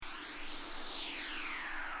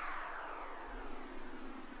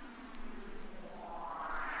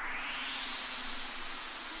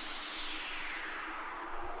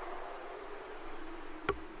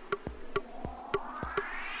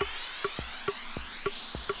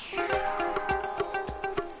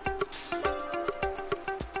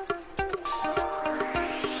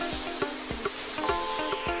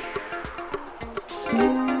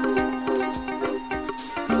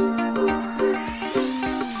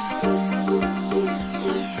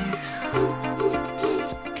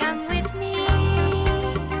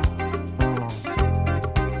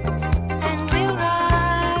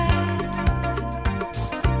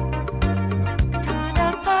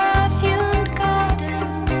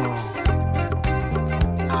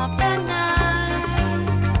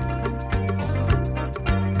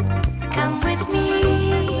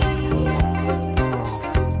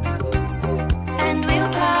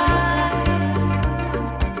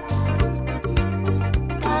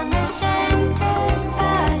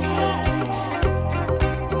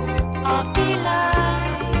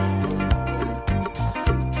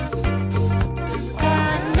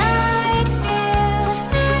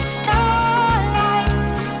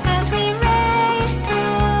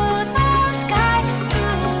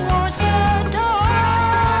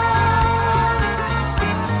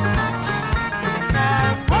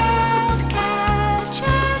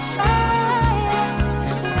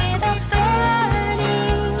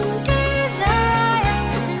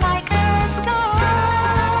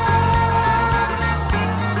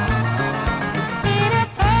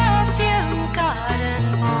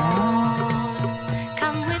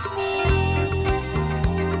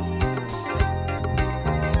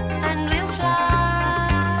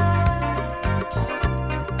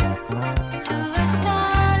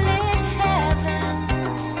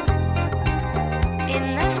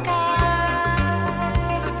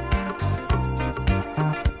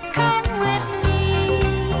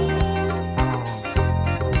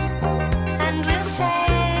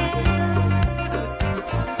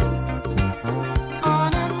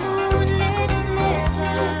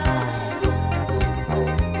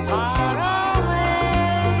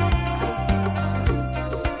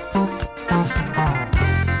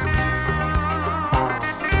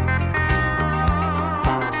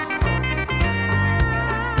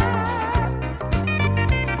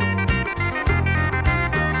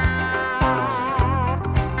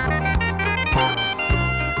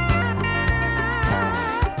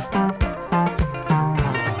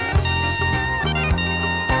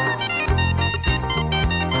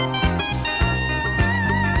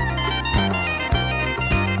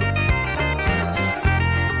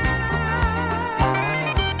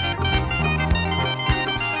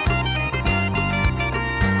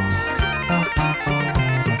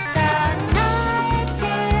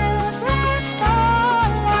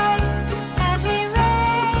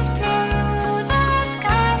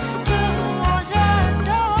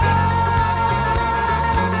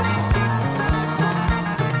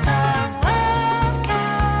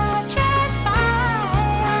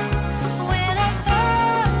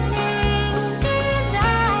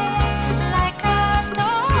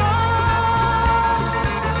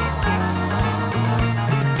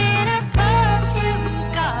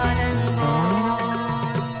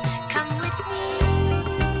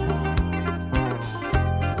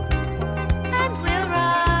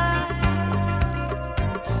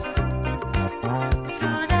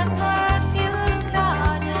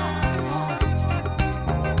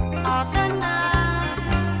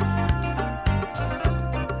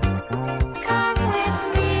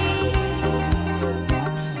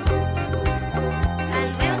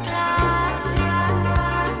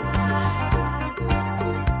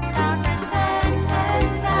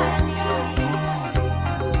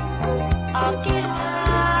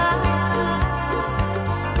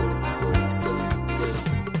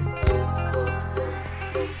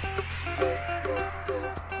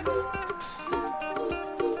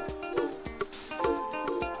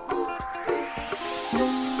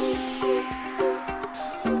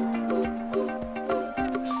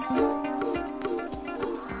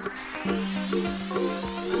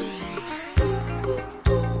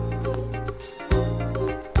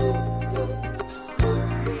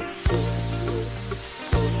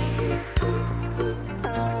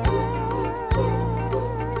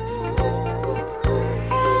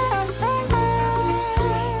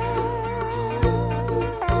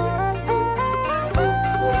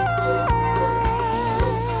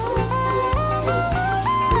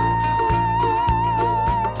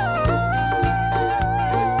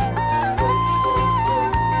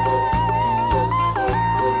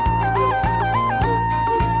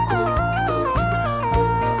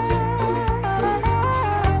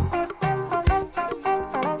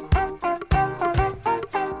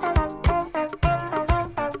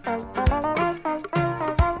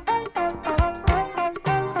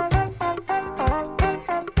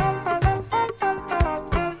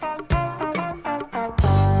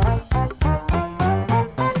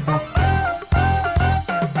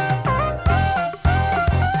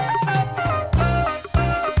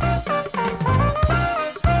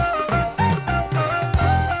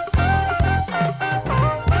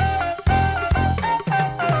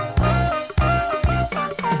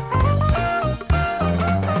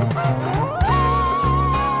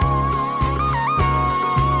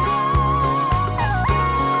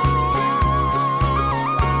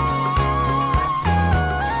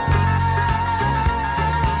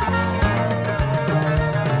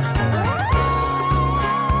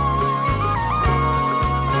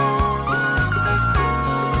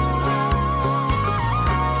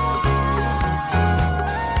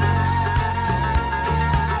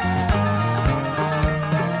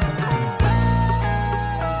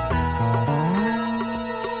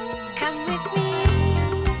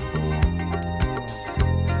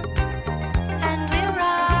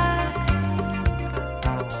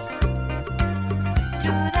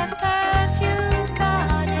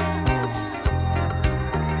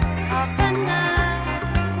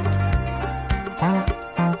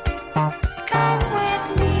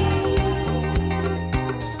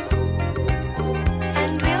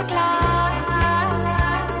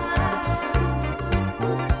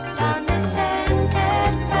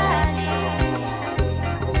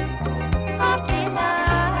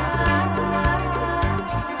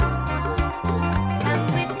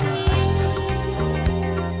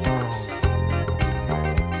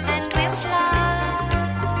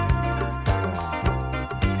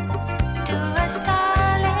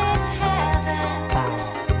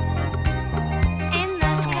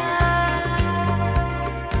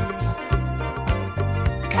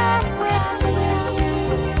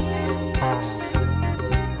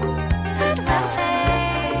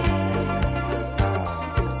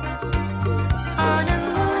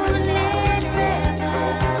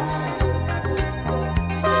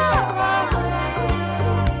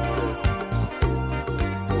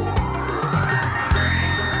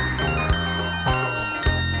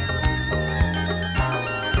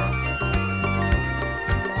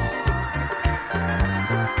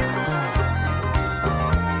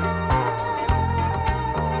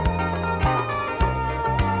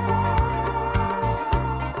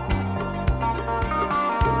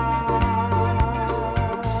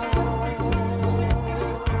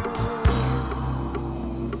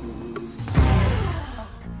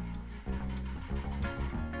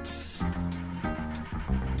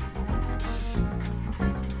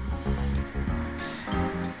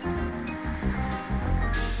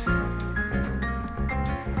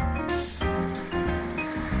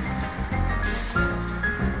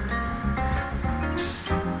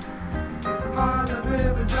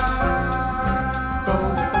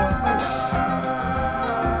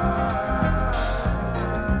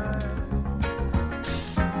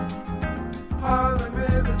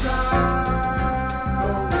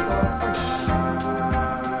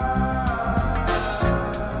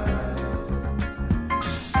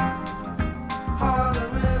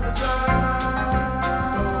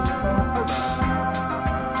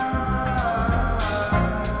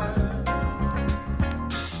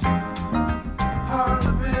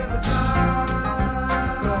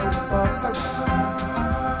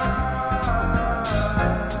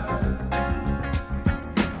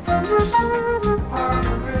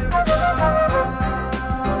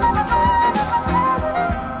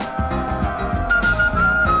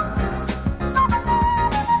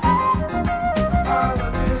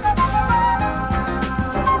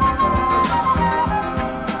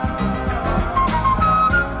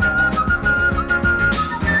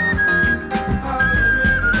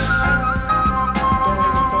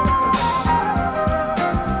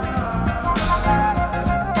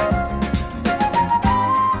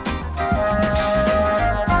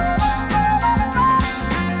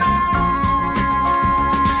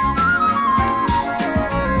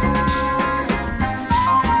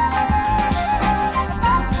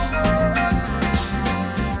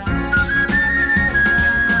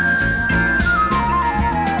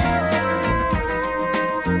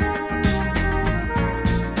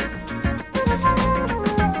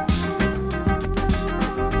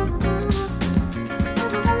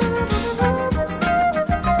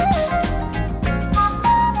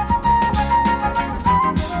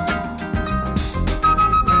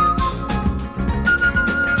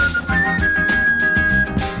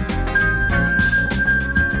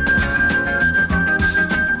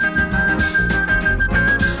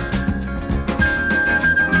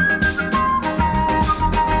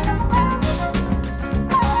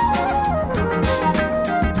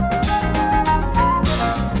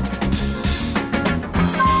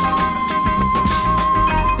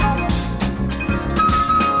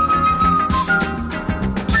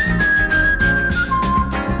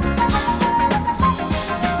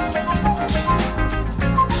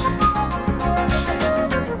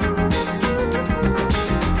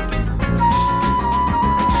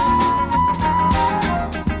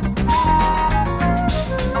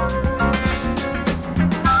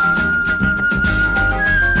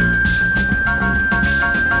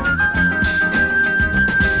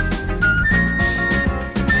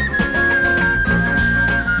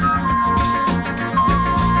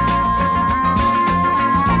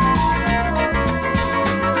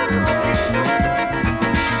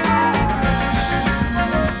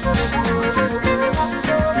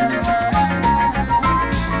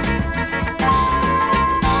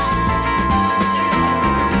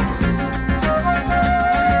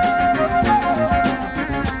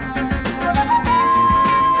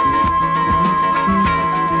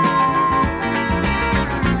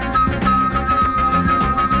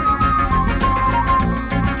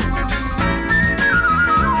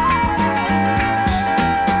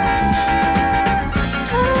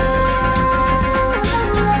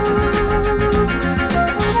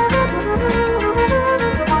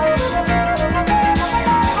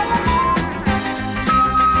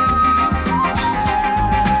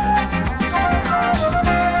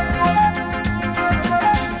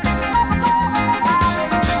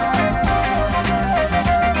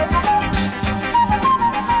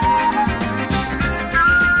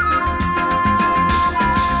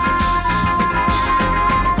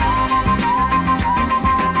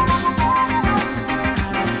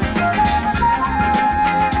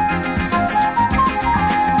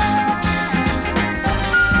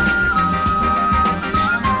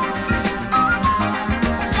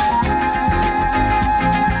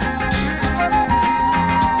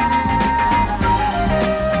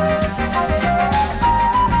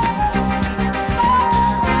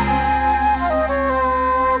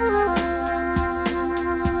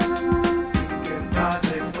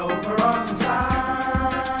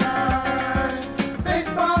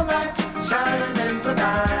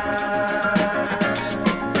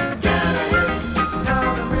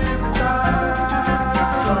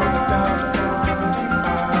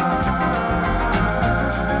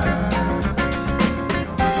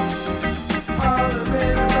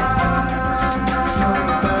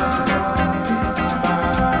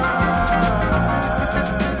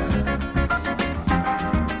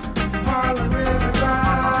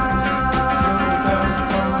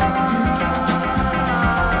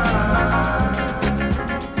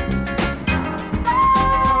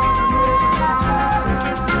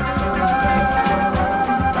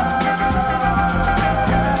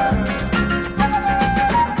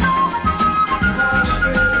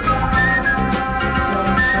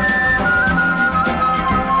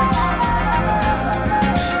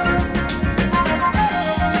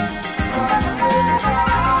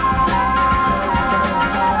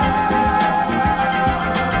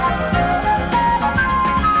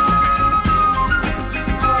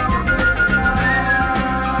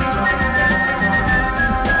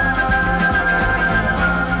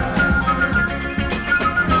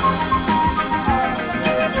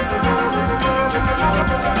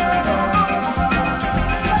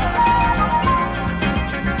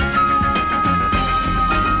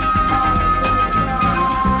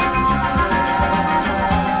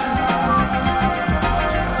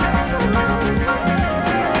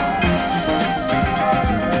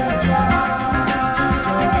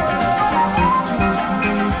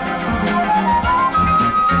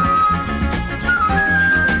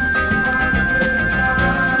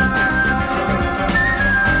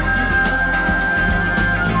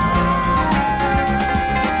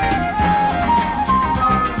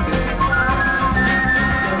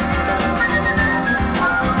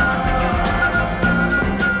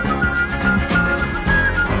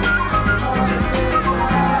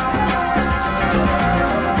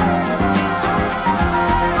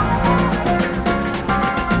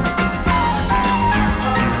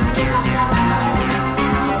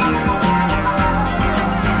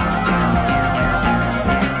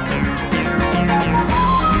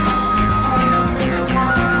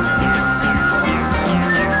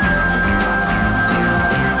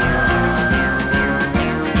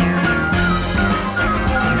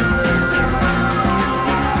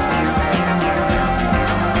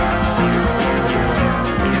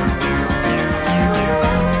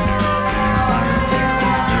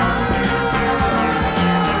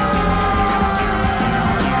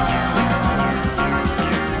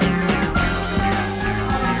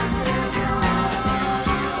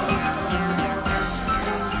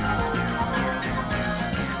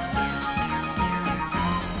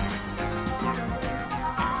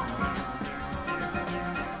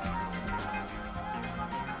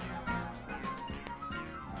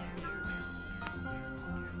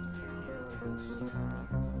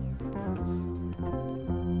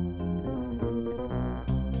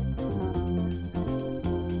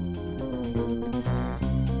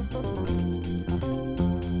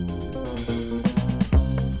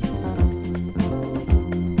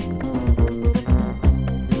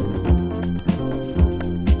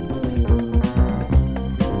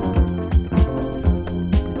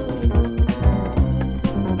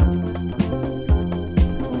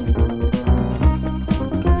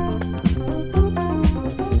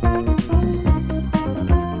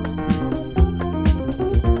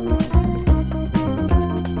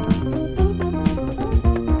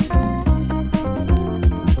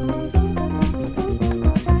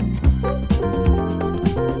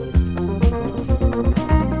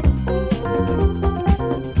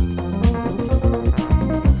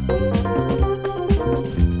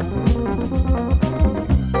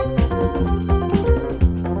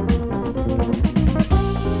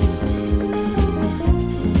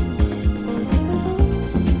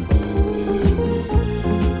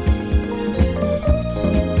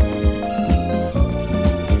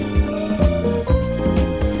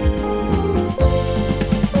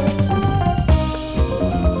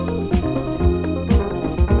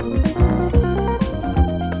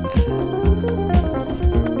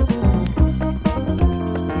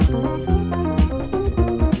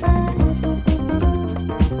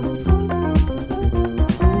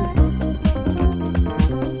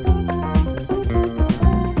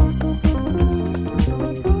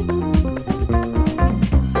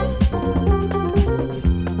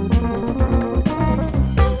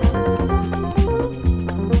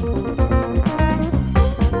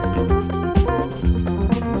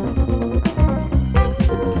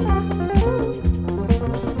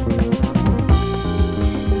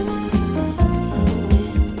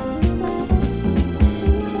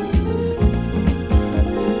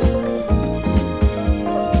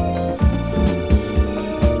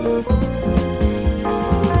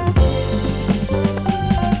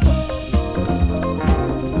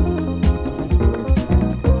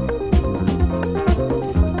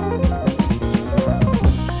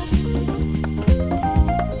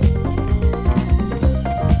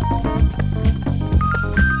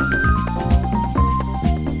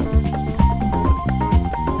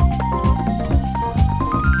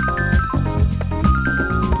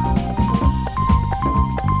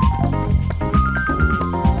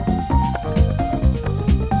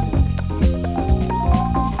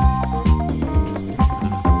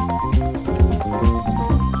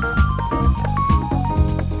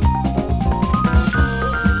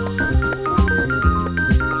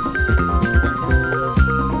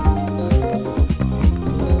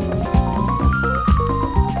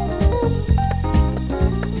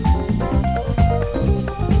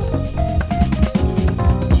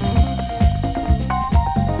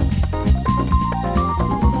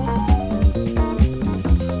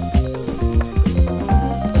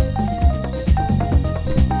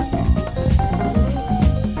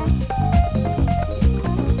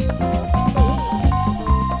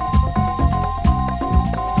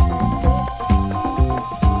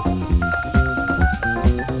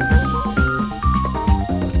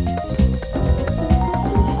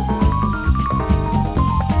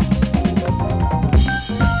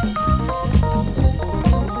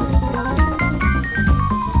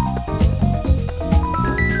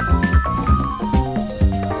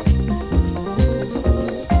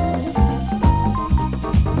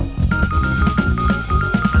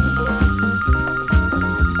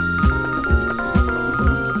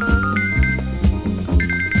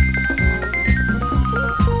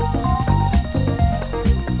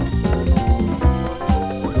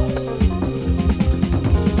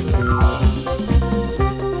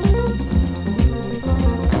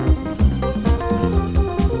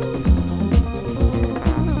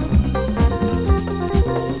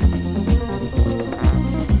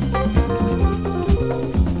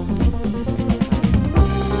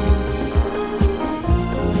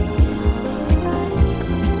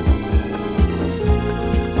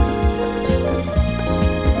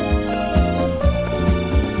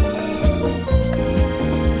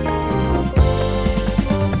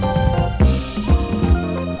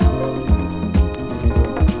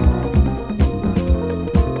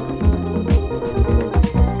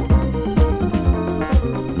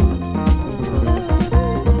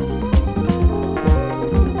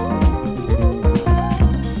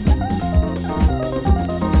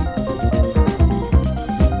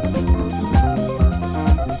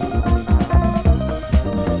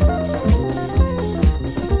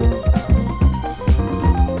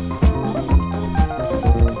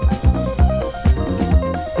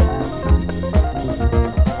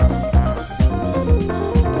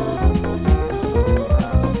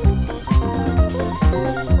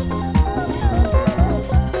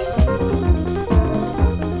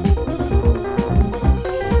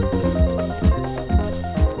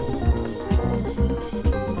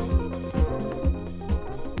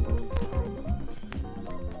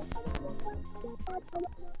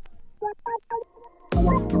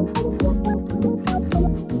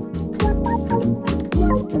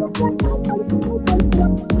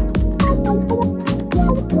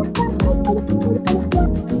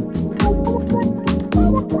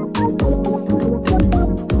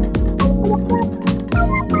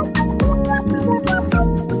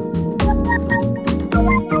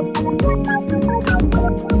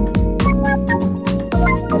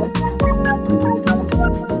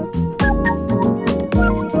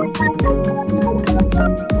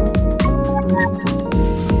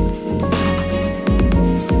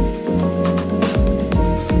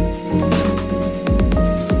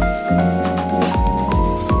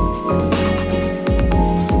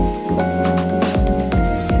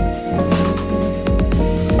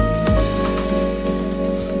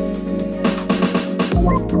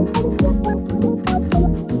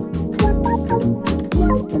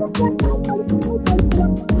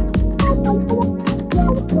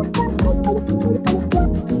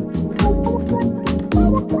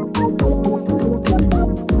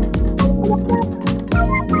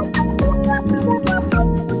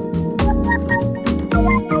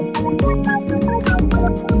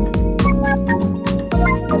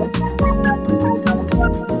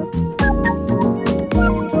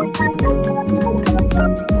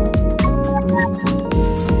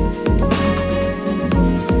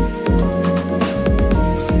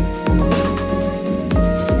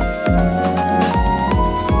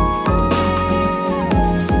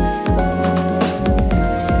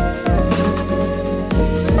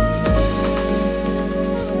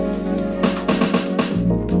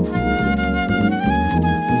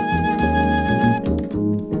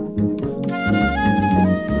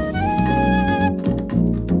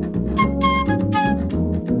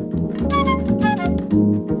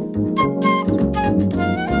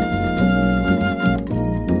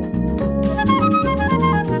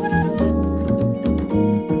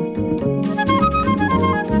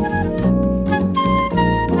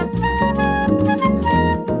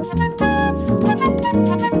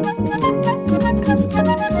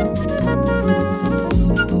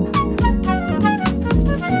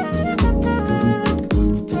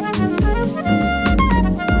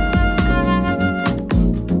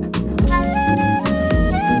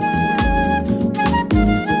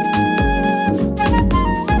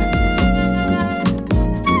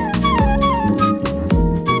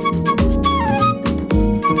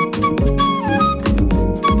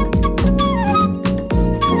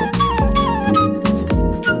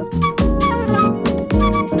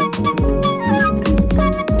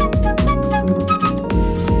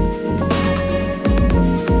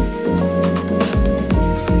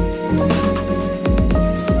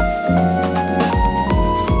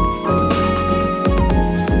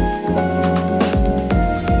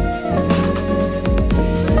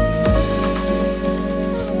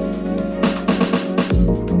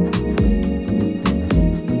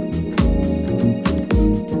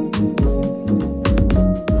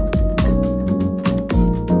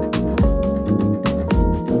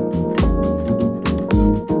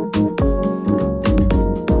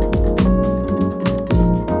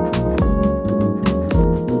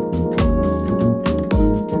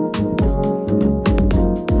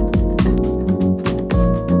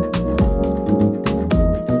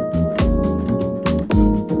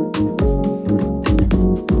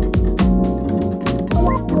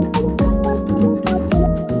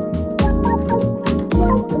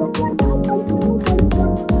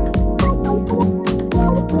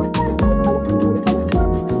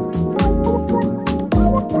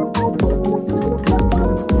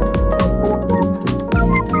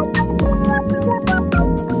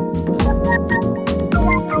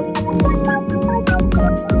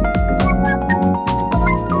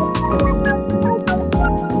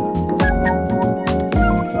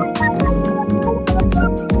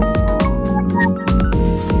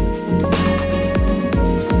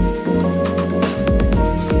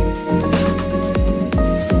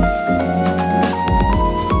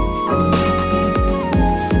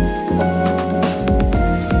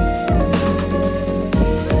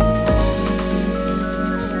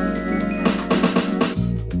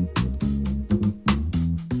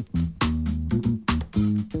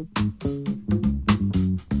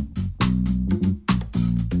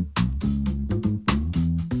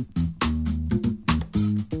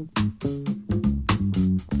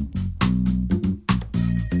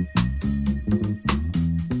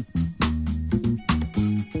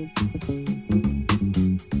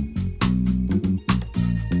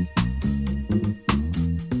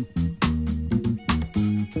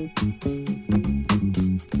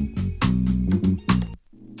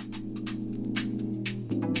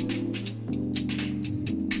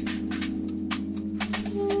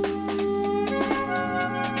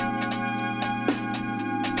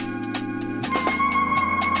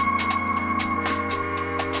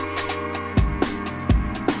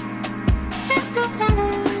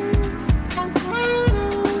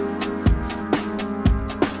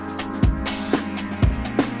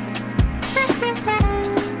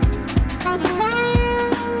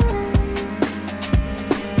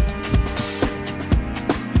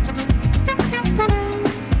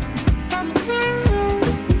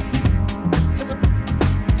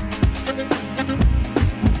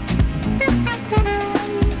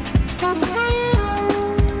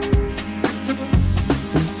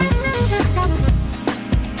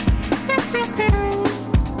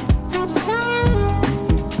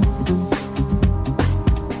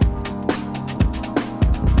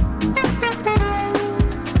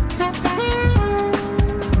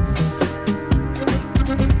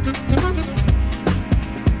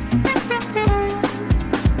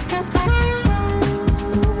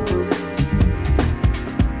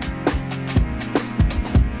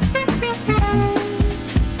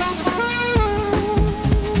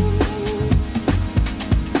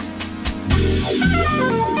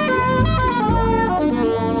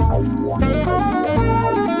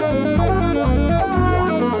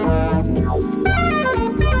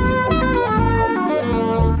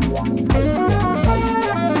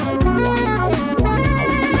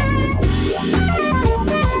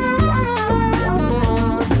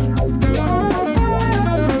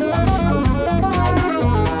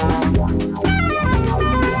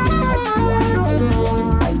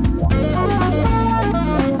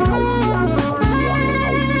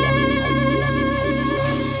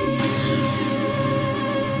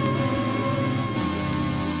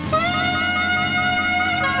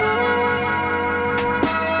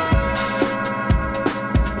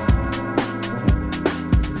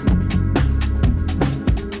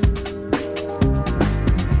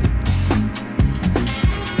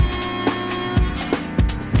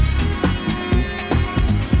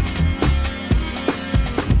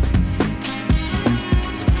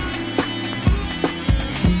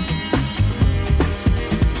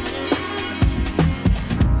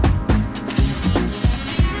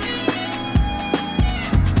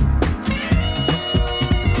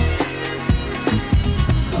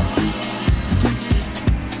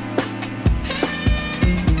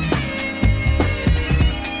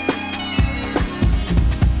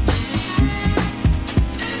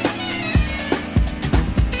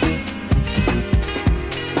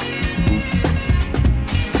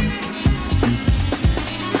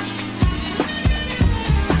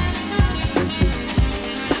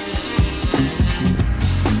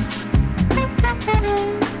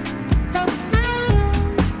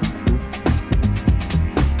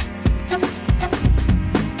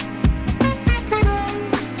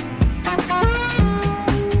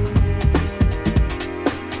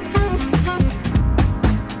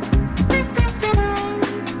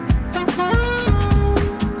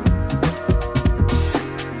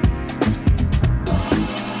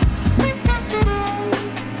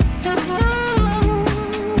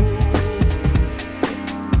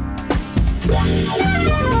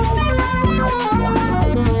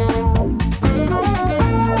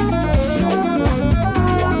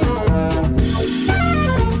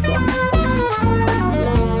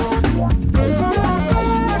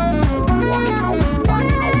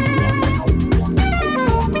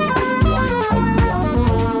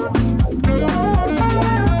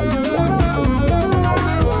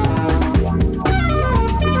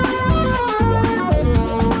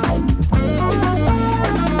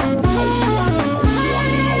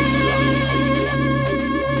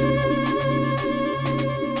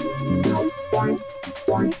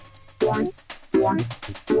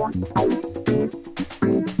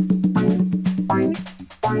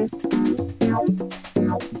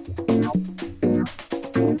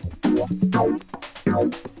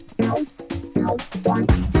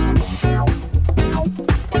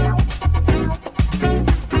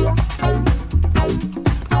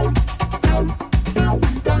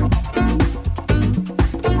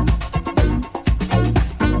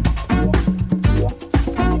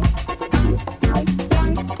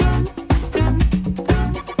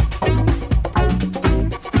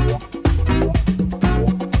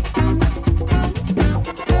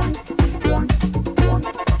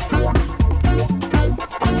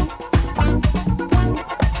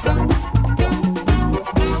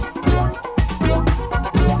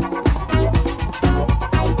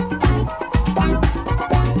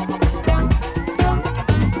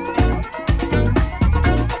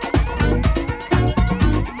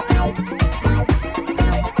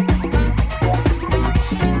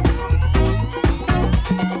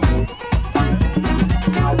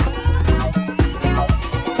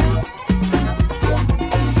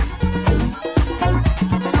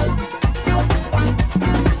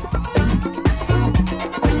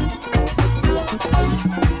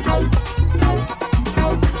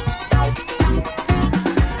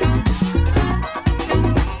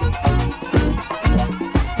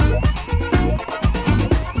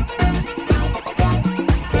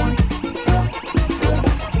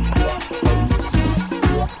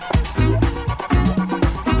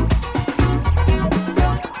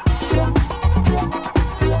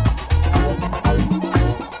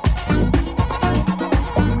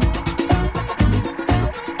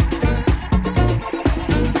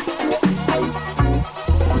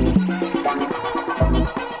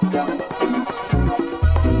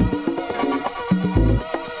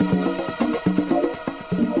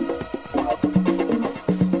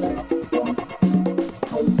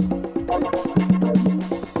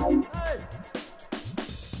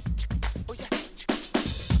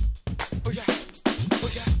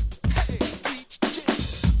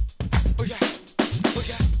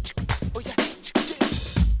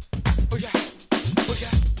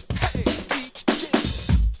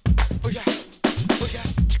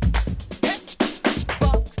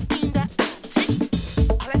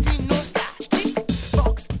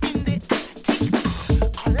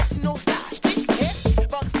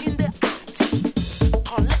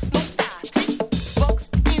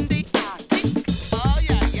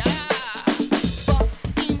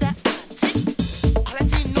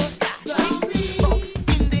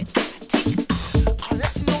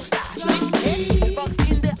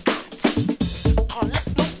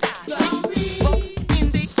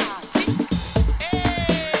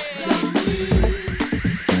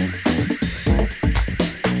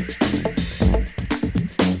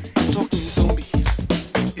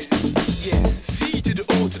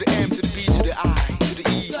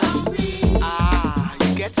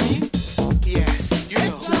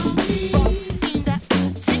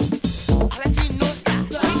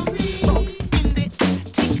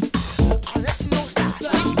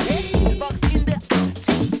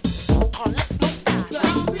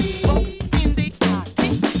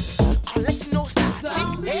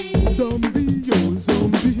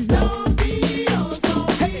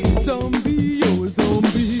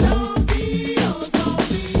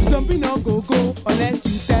go go unless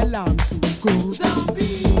you tell 'em to go.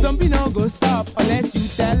 Zombie no go stop unless you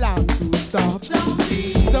tell 'em to stop.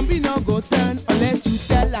 Zombie no go turn unless you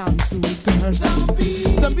tell 'em to turn.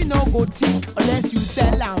 Zombie no go think unless you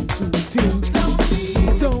tell 'em to think.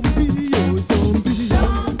 Zombie, oh zombie.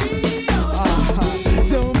 Zombie, oh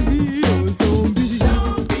zombie.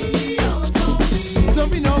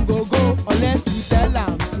 Zombie no go go unless you tell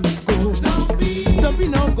 'em to go. Zombie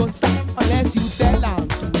no go stop unless you tell 'em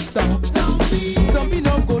to stop. Zombie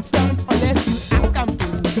no go turn unless you ask 'em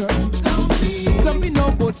to turn. Zombie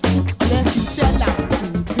no go think unless you tell 'em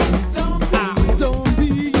to think.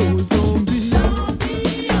 Zombie, oh zombie.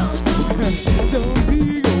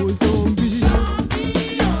 Zombie, oh zombie.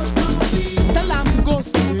 Tell 'em to go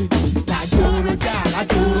straight. La joro, ja, la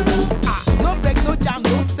joro. No break, no jam,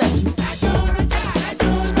 no sense.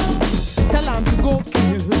 Tell 'em to go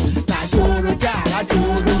kill. La joro, ja, la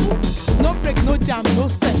joro. No break, no jam, no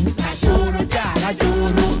sense. La joro, ja, la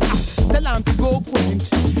joro. Tell 'em to go quench.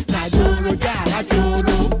 La joro, ja, la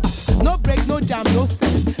joro. No break, no jam, no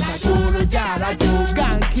sense. La joro, ja, la joro. Go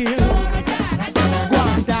and kill. Go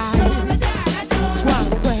and die. Go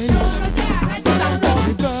and quench. Put 'em for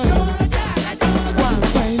reverse. Go and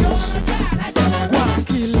quench. Go and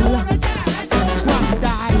kill. Go and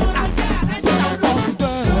die. Put 'em for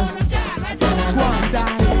reverse. Go and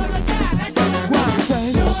die. Go and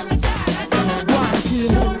quench. Go and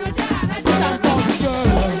kill. Put 'em for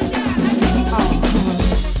reverse.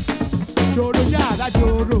 Joro, jara,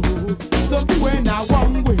 joro. Zombie when I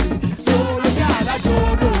one way. Joro, jara,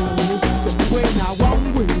 joro. Zombie when I one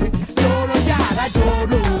way. Joro, jara,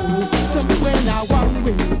 joro. Zombie when I one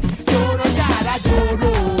way. Joro, jara,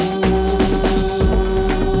 joro.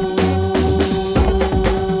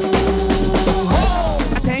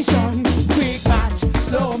 Attention, quick match,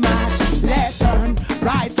 slow match, left turn,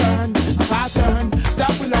 right turn, about turn,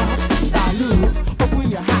 double up, salute, open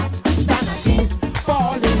your hat, stand at ease,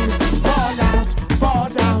 fall in, fall out, fall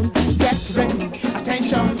down, get ready.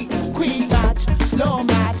 Attention, quick match, slow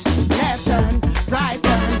match, left turn, right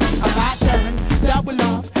turn, about turn, double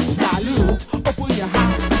up, salute, open your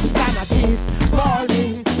hat, stand at ease, fall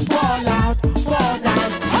in, fall out, fall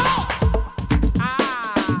down, halt!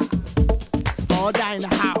 Order in the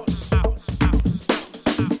house.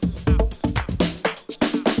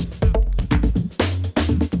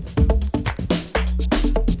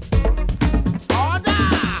 Order!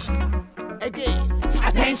 Again.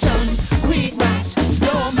 Attention, quick match,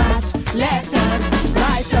 slow match, left turn,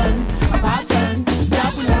 right turn, about turn,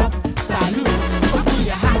 double up, salute, open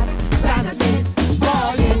your hat, stand at ease,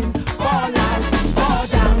 fall in, fall out, fall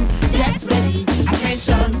down, get ready.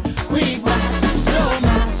 Attention, quick match, slow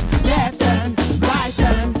match, left turn, right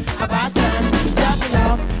turn, about turn, double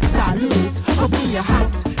up, salute, open your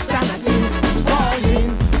hat, stand at ease, fall in,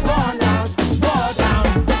 fall out, fall down,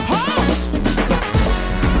 halt!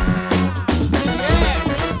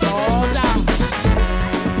 Yes, order.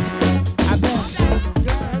 I bet.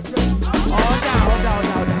 Order, come on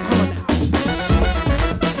now.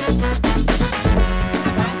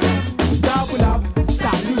 Double up,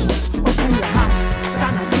 salute, open your hat,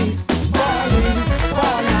 stand at ease, fall in,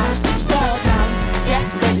 fall out, fall down, get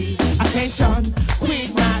ready. Attention, quick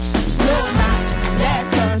match, slow match, left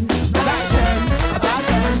turn, right turn, about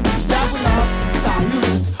turn, double up,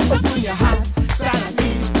 salute, open your hat, stand at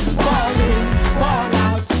ease, fall in, fall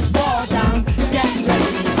out, fall down, get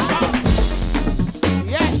ready.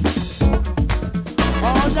 Yes,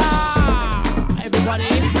 order,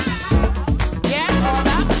 everybody. Yeah,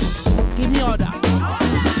 order. Give me order.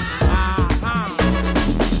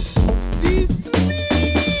 Dismiss.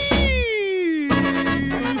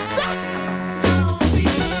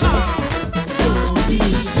 Zombie,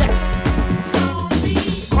 yes.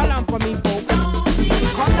 Call on for me, folks.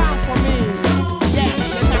 Call on for me. Yeah,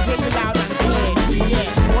 let me hear you loud and clear.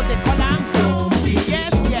 Yes, what they call on zombie.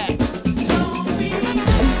 Yes, yes. Zombie.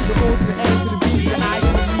 The O to the L to the B to the I to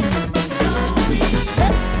the E. Zombie.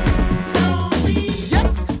 Yes. Zombie.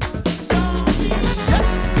 Yes. Zombie.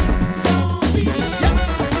 Yes. Zombie. Yes.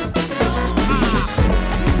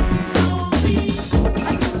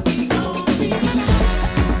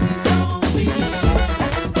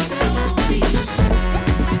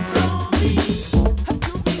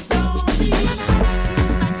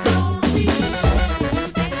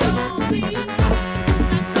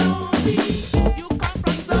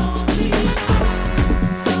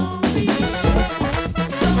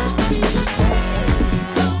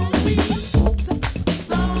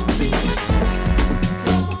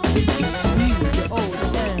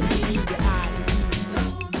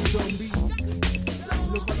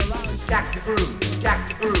 Jack the groove, jack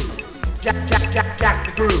the groove. jack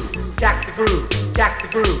the groove, jack the groove, jack the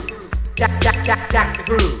groove, jack the groove, jack the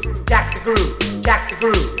groove, jack the groove, jack the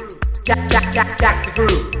groove,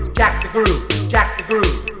 jack the groove, jack the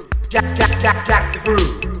groove, jack the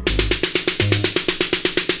groove.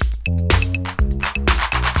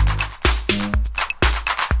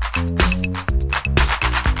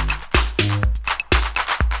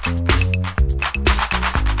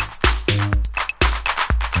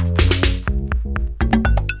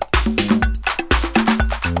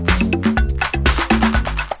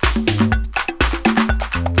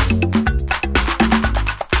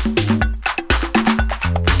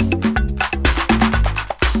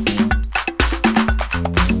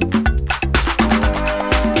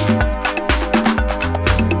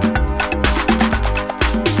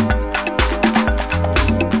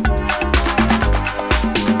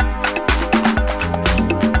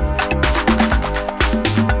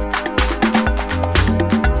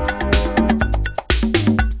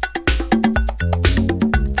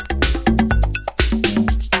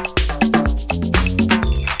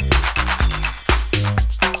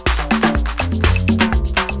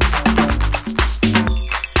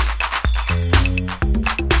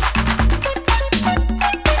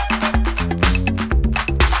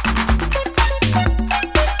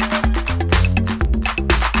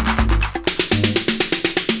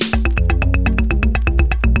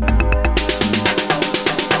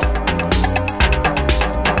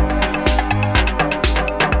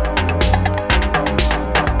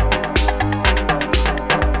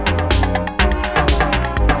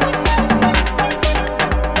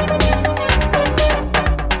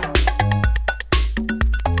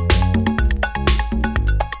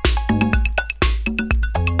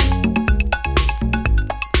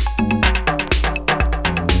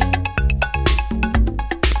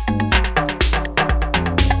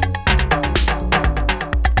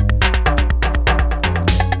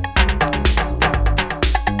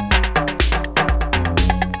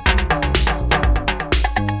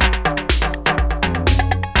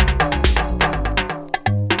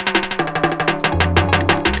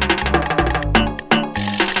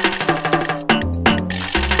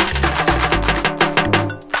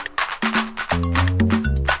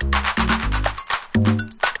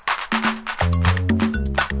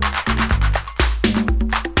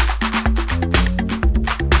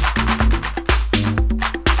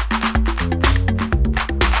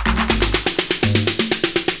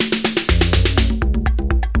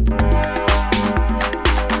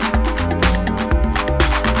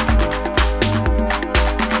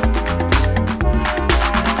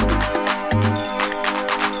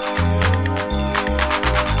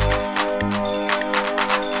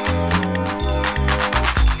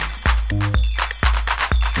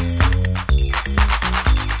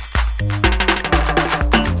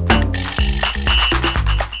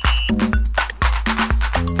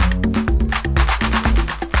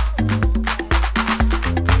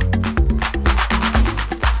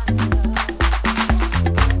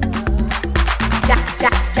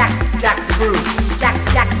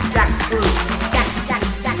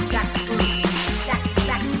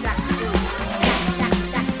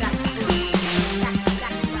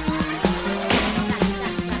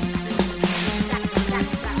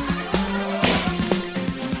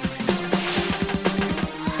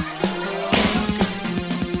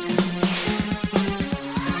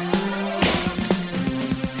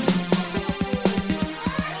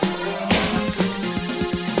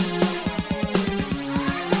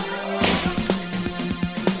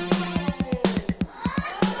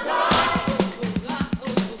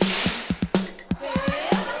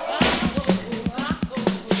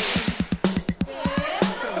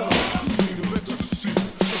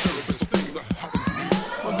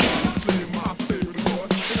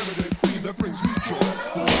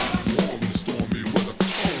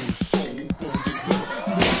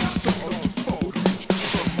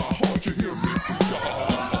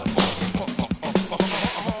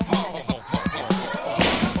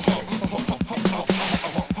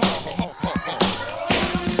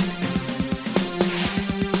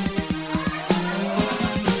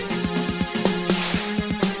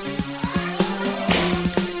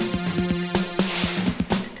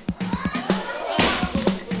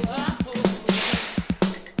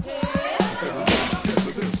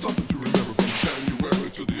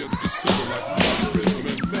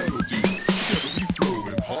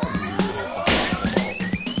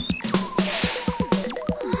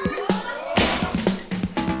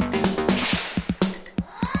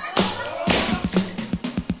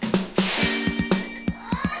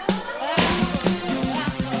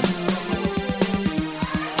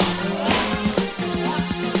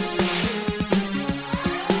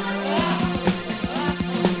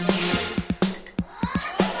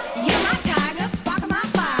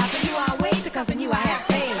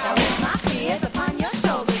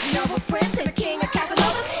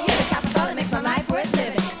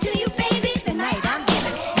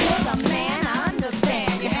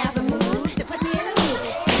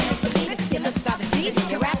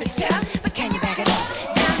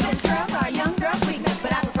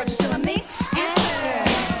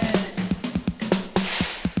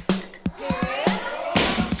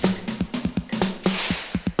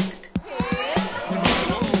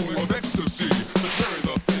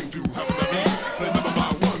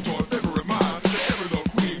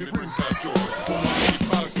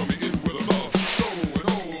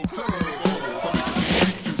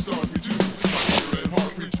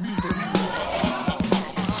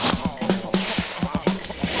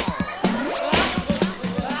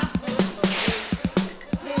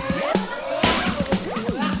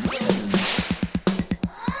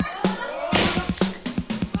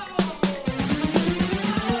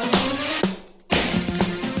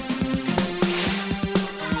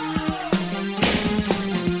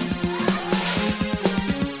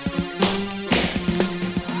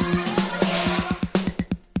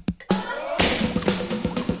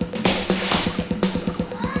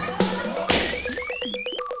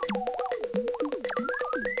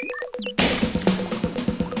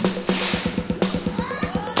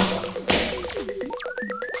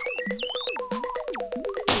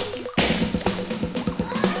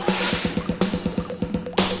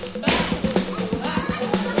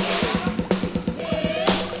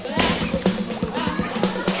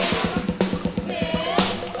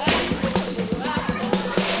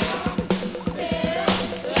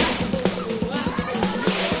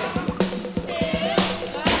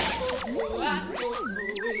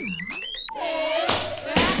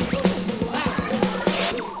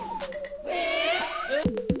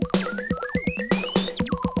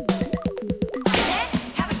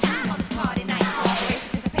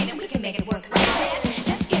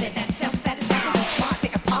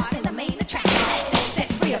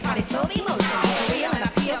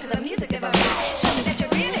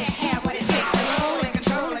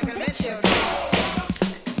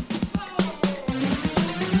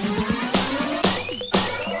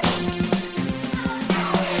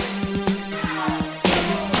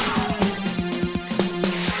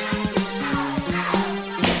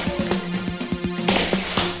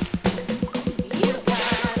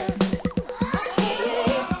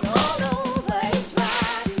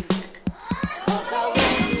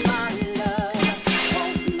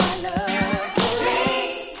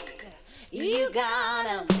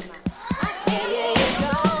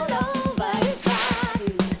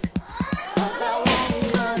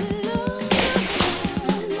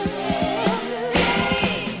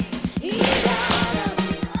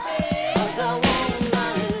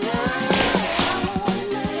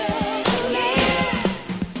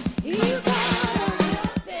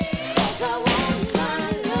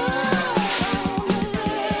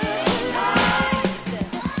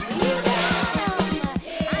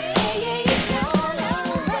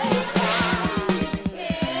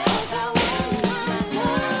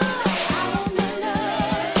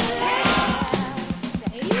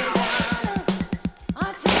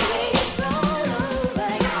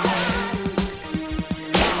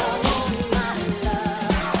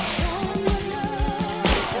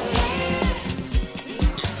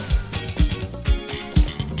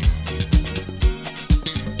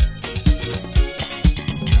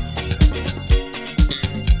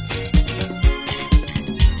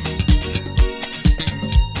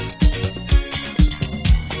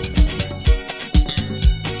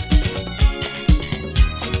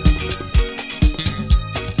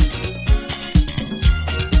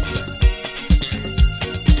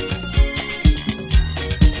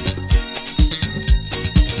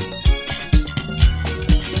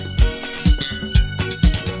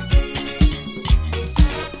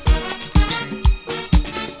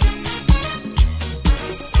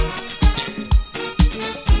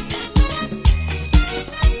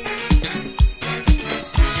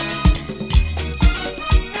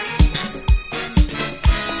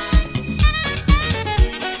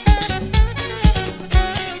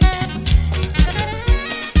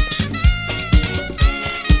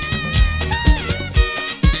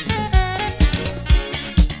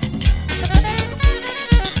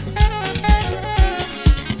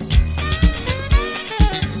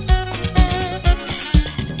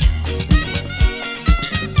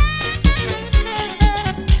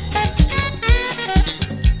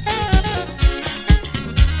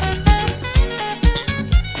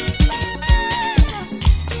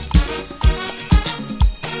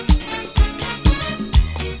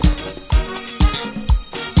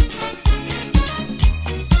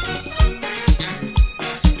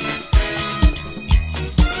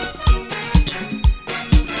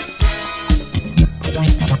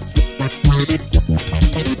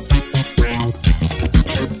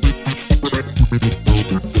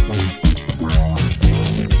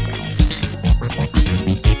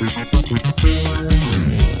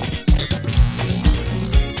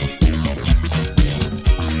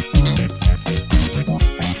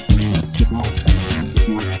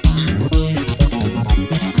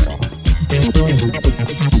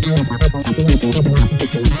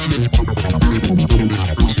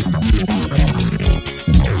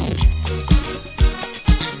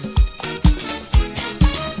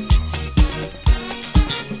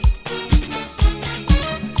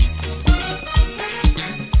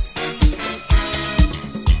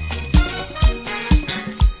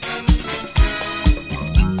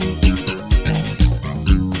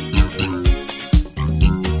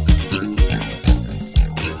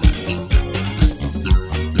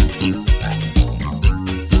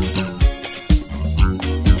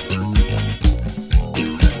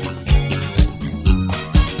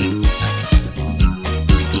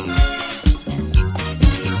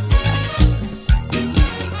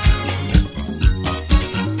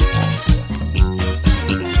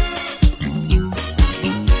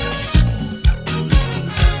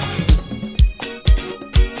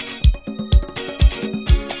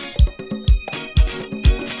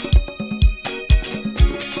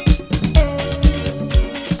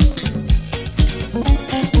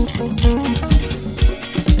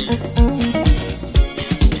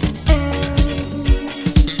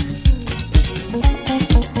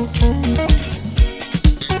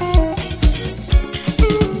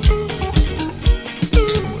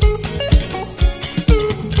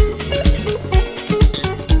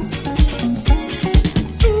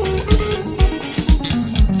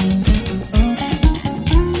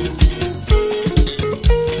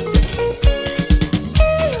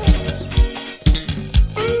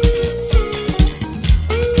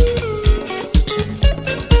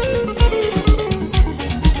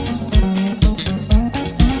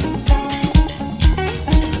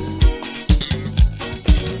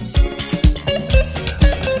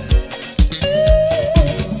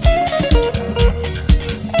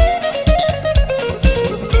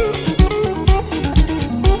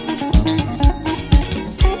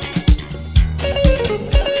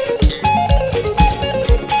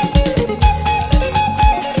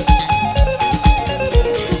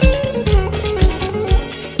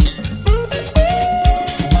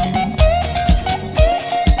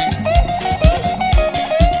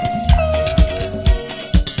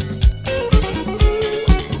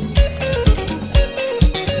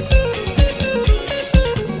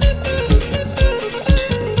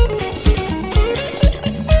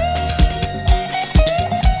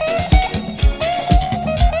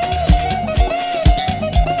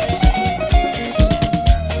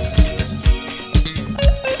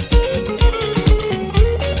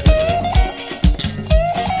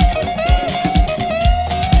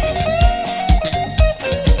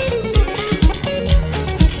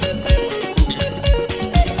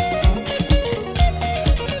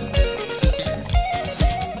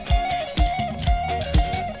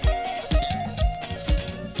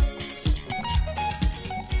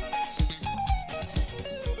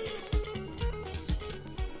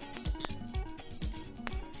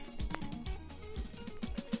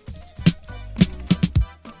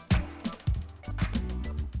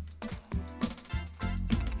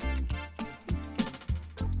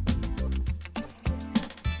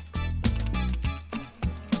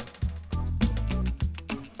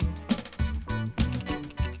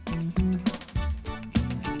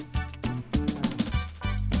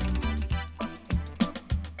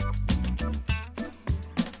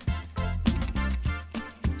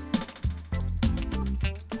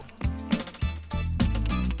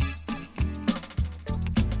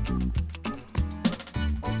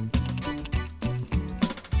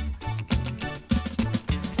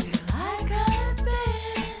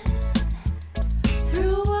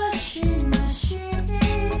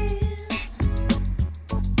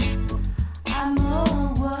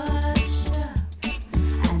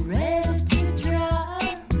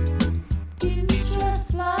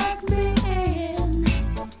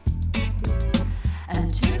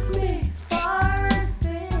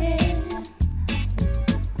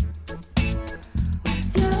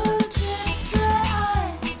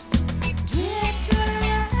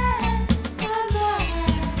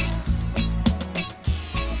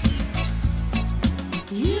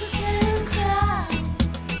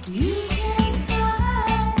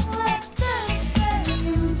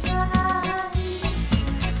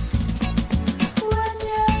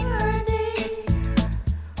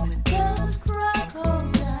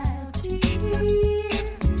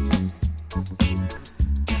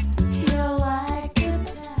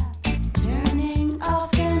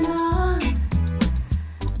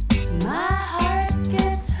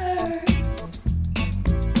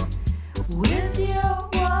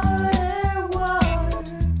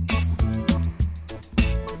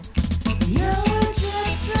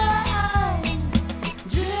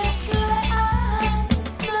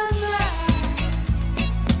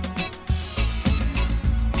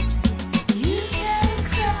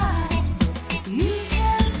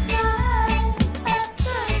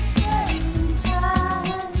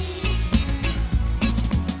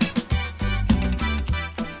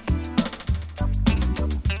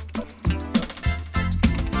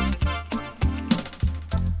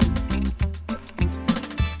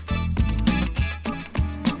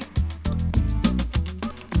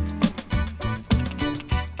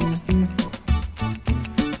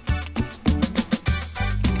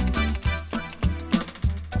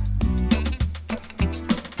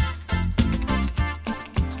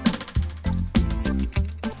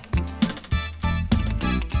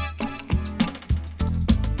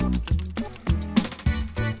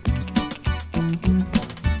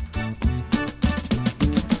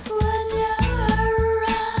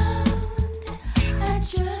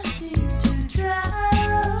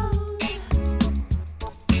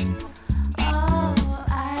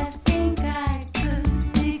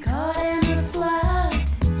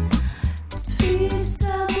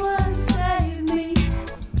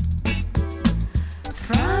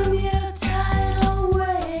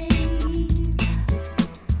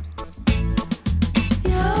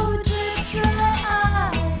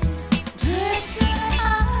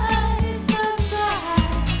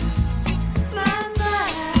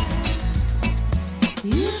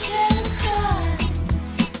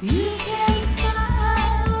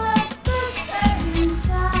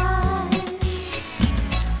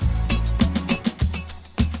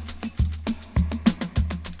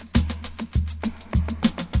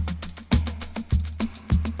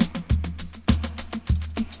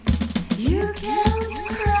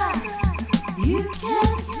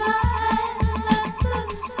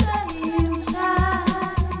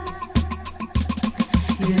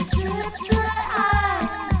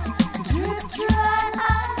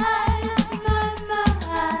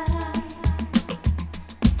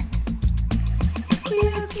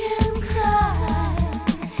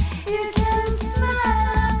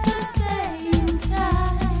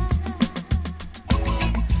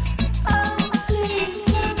 Please,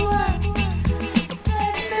 someone,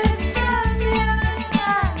 save me from your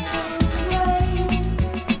child.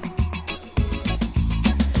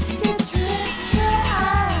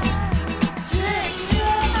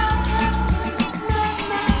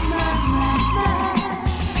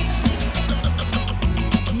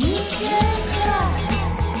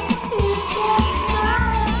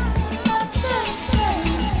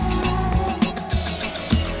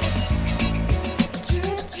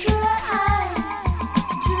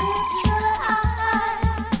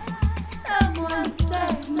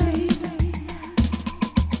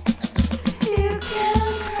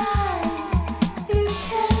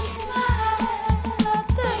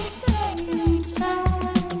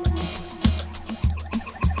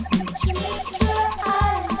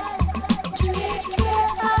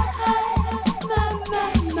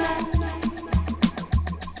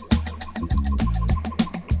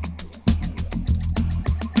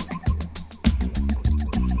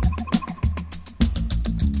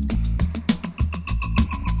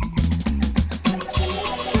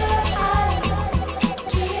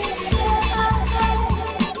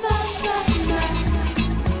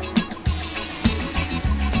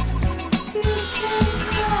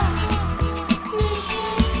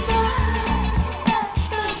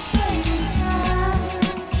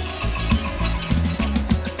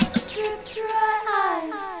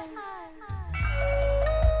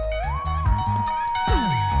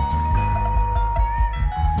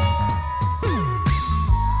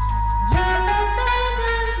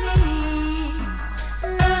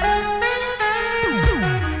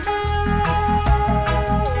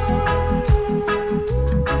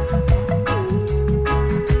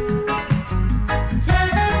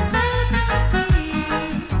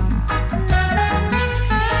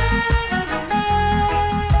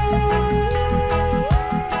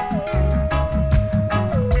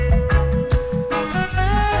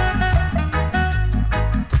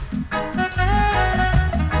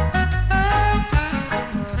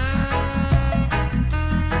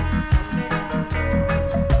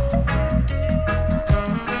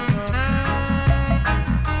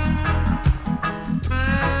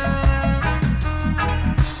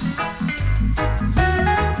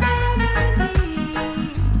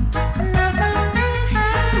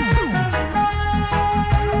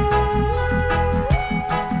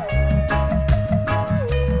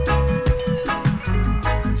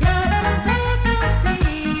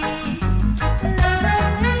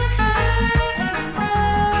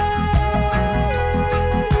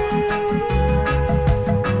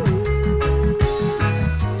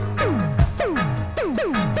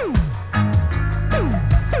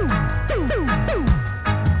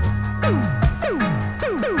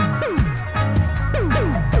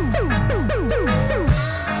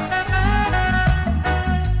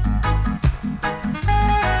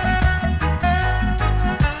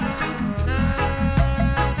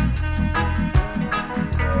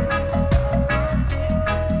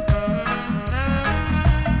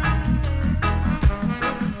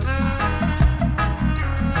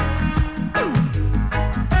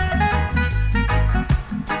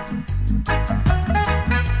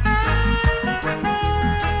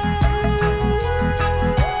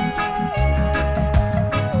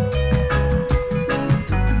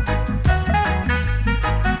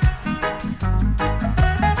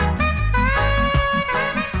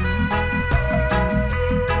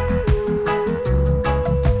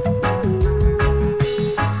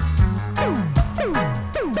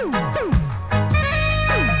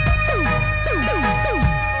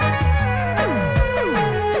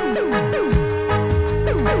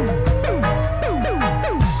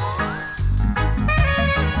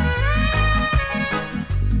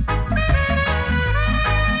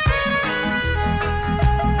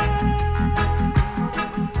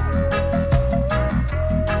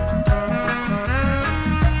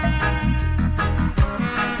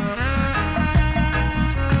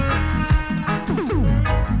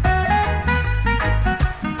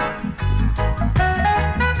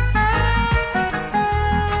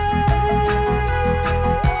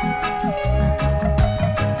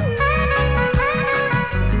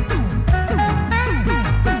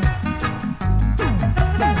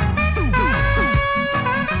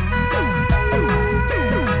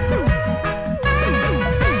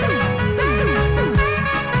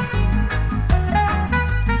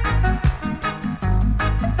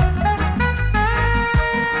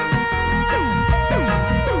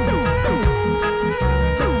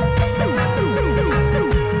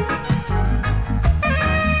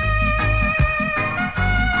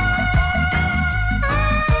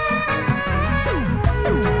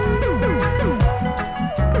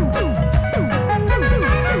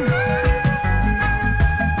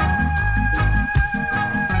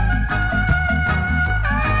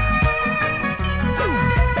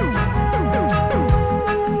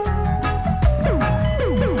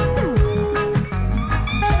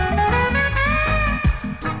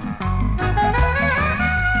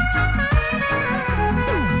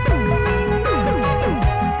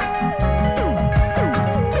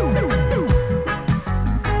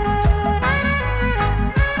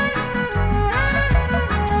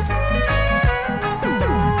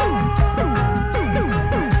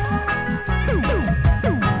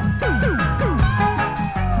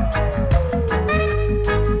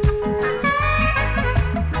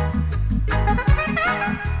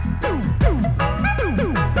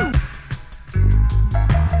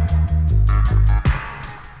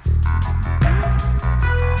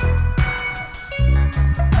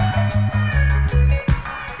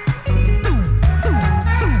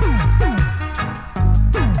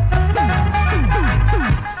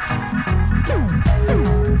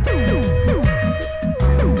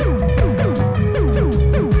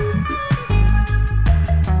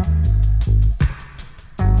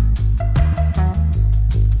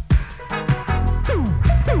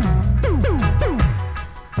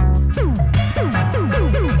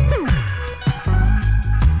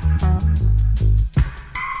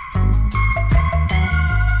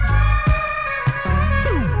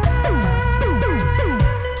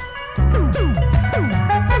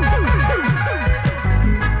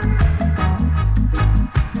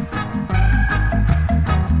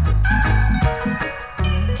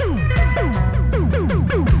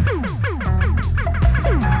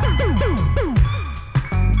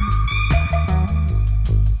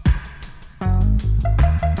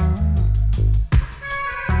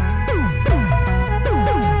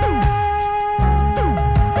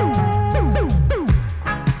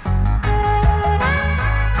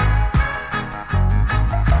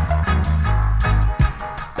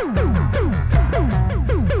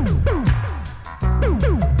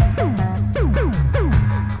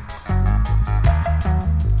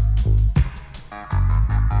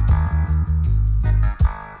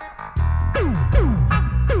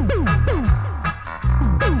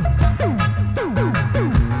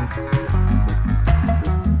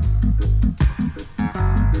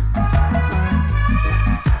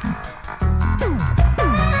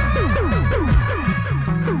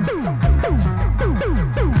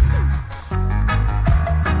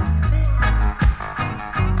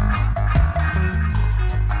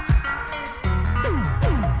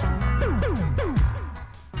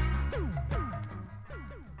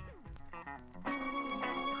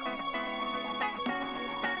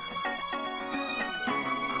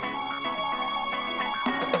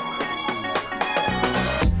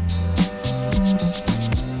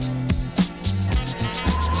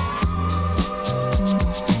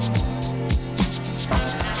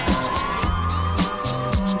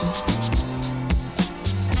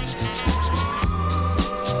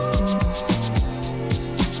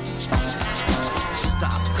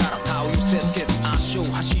 所を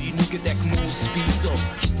走り抜けてく猛スピード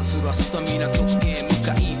ひたすらスタミナ極限向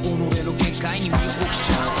かい己の限界に身を置き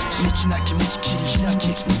ちゃう道なき道切り開き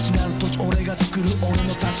内なる土地俺が作る俺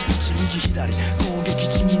の立ち位置右左攻撃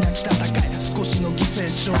地味なき戦い少しの犠牲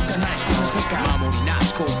しょうがないこの世界守りな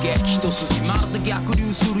し攻撃一筋まるで逆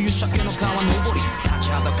流する湯鮭の川登り立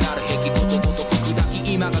ちはだかる壁ごとごとく砕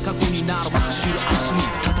き今が過去になる真っ白明日に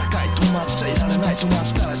戦い止まっちゃいられない止ま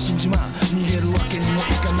ったら死んじまう逃げるわけにも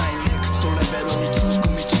いかないネクストレベルに続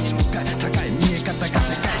く道に向かい高い見え方が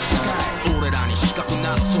でかい視界俺らに資格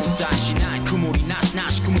など存在しない曇りなしな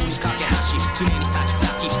し雲に架け橋常に先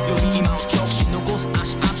々より今を直視残す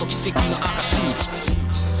足跡奇跡の証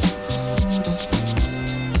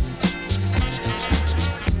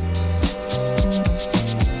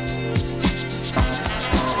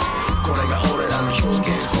これが俺らの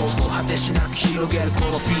表現方法果てしなく広げるこ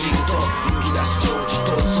のフィールド脱ぎ出し常時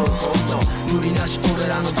闘争本能無理なし俺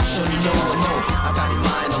らの辞書に No No 当たり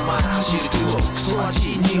前の前走るデュオクソ味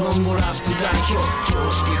日本語ラップ代表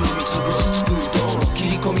常識踏み潰し作る道路切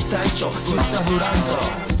り込み隊長ブッダブラン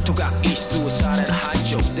ドとか異質をされる排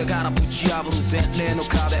除だからぶち破る前例の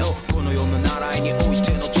壁をこの世の習いにおい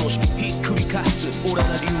ての常識ひっくり返す俺ら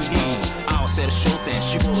流に合わせる焦点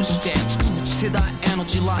絞る視点作る次世代への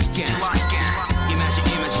地来権イメージ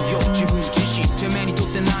よ自分自身てめえにと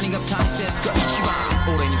って何が大切か一番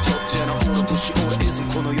俺にとっての俺節俺イズ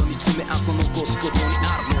ムこの世に爪痕残すことに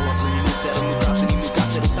ある乗らずに乗せる向かずに向か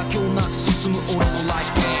せる妥協なく進む俺のライ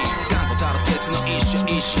フゲーム頑固たる鉄の意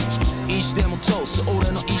志でも通す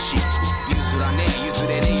俺の意志譲らねえ譲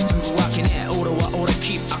れねえ譲るわけねえ俺は俺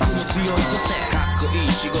キープ悪の強い個性かっこい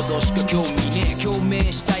い仕事しか興味ねえ共鳴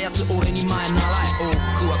したやつ俺に前習え多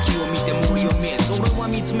くは木を見て森を見えそれは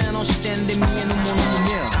見つめの視点で見えぬものも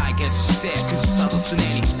見え対決姿勢崩さず常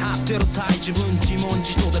に張ってる対自分自問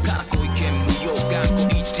自答だから小意見無用頑固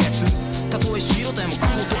一徹たとえ白でも黒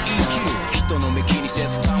と言い切る人の目気にせ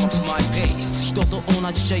ず保つマイペース人と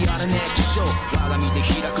同じじゃやれねえ気象我が身で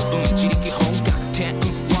開く自力本格点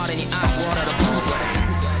我に愛我らのプログラム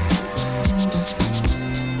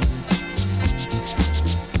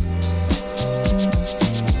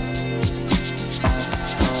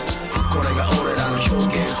これが俺らの表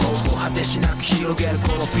現方法果てしなく広げる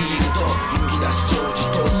このフィールド脱ぎ出し常時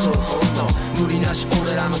闘争本能無理なし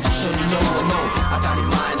俺らの辞書に No No 当たり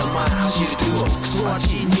前の前走るデュオクソ味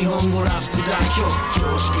日本語ラップ代表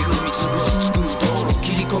常識踏み潰し作る道路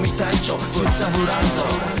切り込み隊長ブッダブラン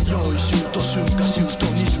ド用意周到春夏秋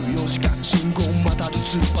冬24時間信号またぐ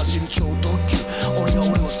突っ走る超特急俺が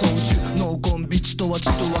俺を操縦濃紺ビチとは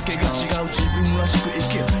血とわけが違う自分らしく生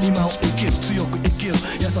きる今を生きる強く生きる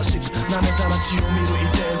優しく舐めたら血を見る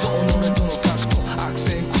いてえぞ己との格闘悪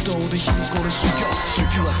戦苦闘で日々これ修行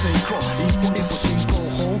時は成功一歩一歩進行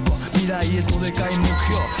方向未来へとでかい目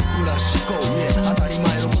標プラス思考当たり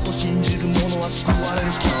前のこと信じる者は救われ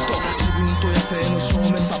るきっと自分と野生の証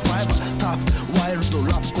明サバイバータフワイルド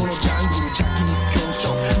ラフこのジャングル邪気に強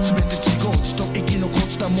勝全て自業自得生き残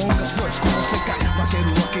ったもんが強いこの世界負け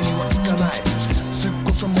るわけにはいかないすっ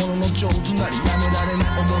こそものの上手なりやめられな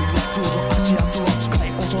い重いやつほど足跡は深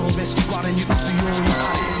い恐るべし我に打つように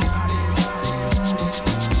あり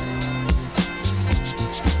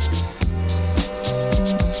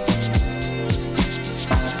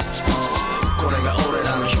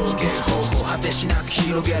果てしなく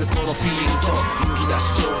広げるこのフィールド脱ぎ出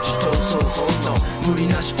し常時闘争本能無理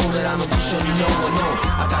なし俺らの辞書に No No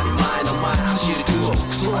当たり前の前走るデュオク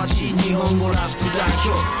ソ味日本語ラップ代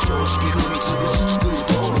表常識踏み潰し作る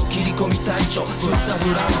道路切り込み隊長ブッダ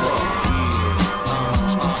ブラン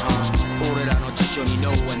ド、俺らの辞書に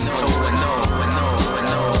No No No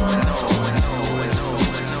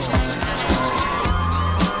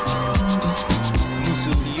無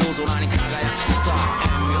数に夜空に輝くスター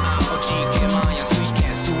GK マンや水拳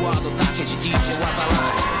スワードたけし DJ 渡来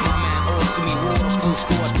マメン大隅ウォードプーフ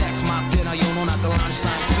コアテックス待ってな世の中ランチタ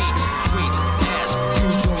イムスピークスフリーク S フュ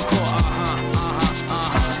ージョンコア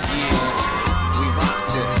Yeah We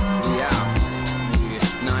rocked it We out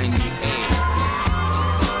Yeah 98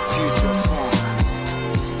 Future Funk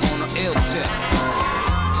On the ill tip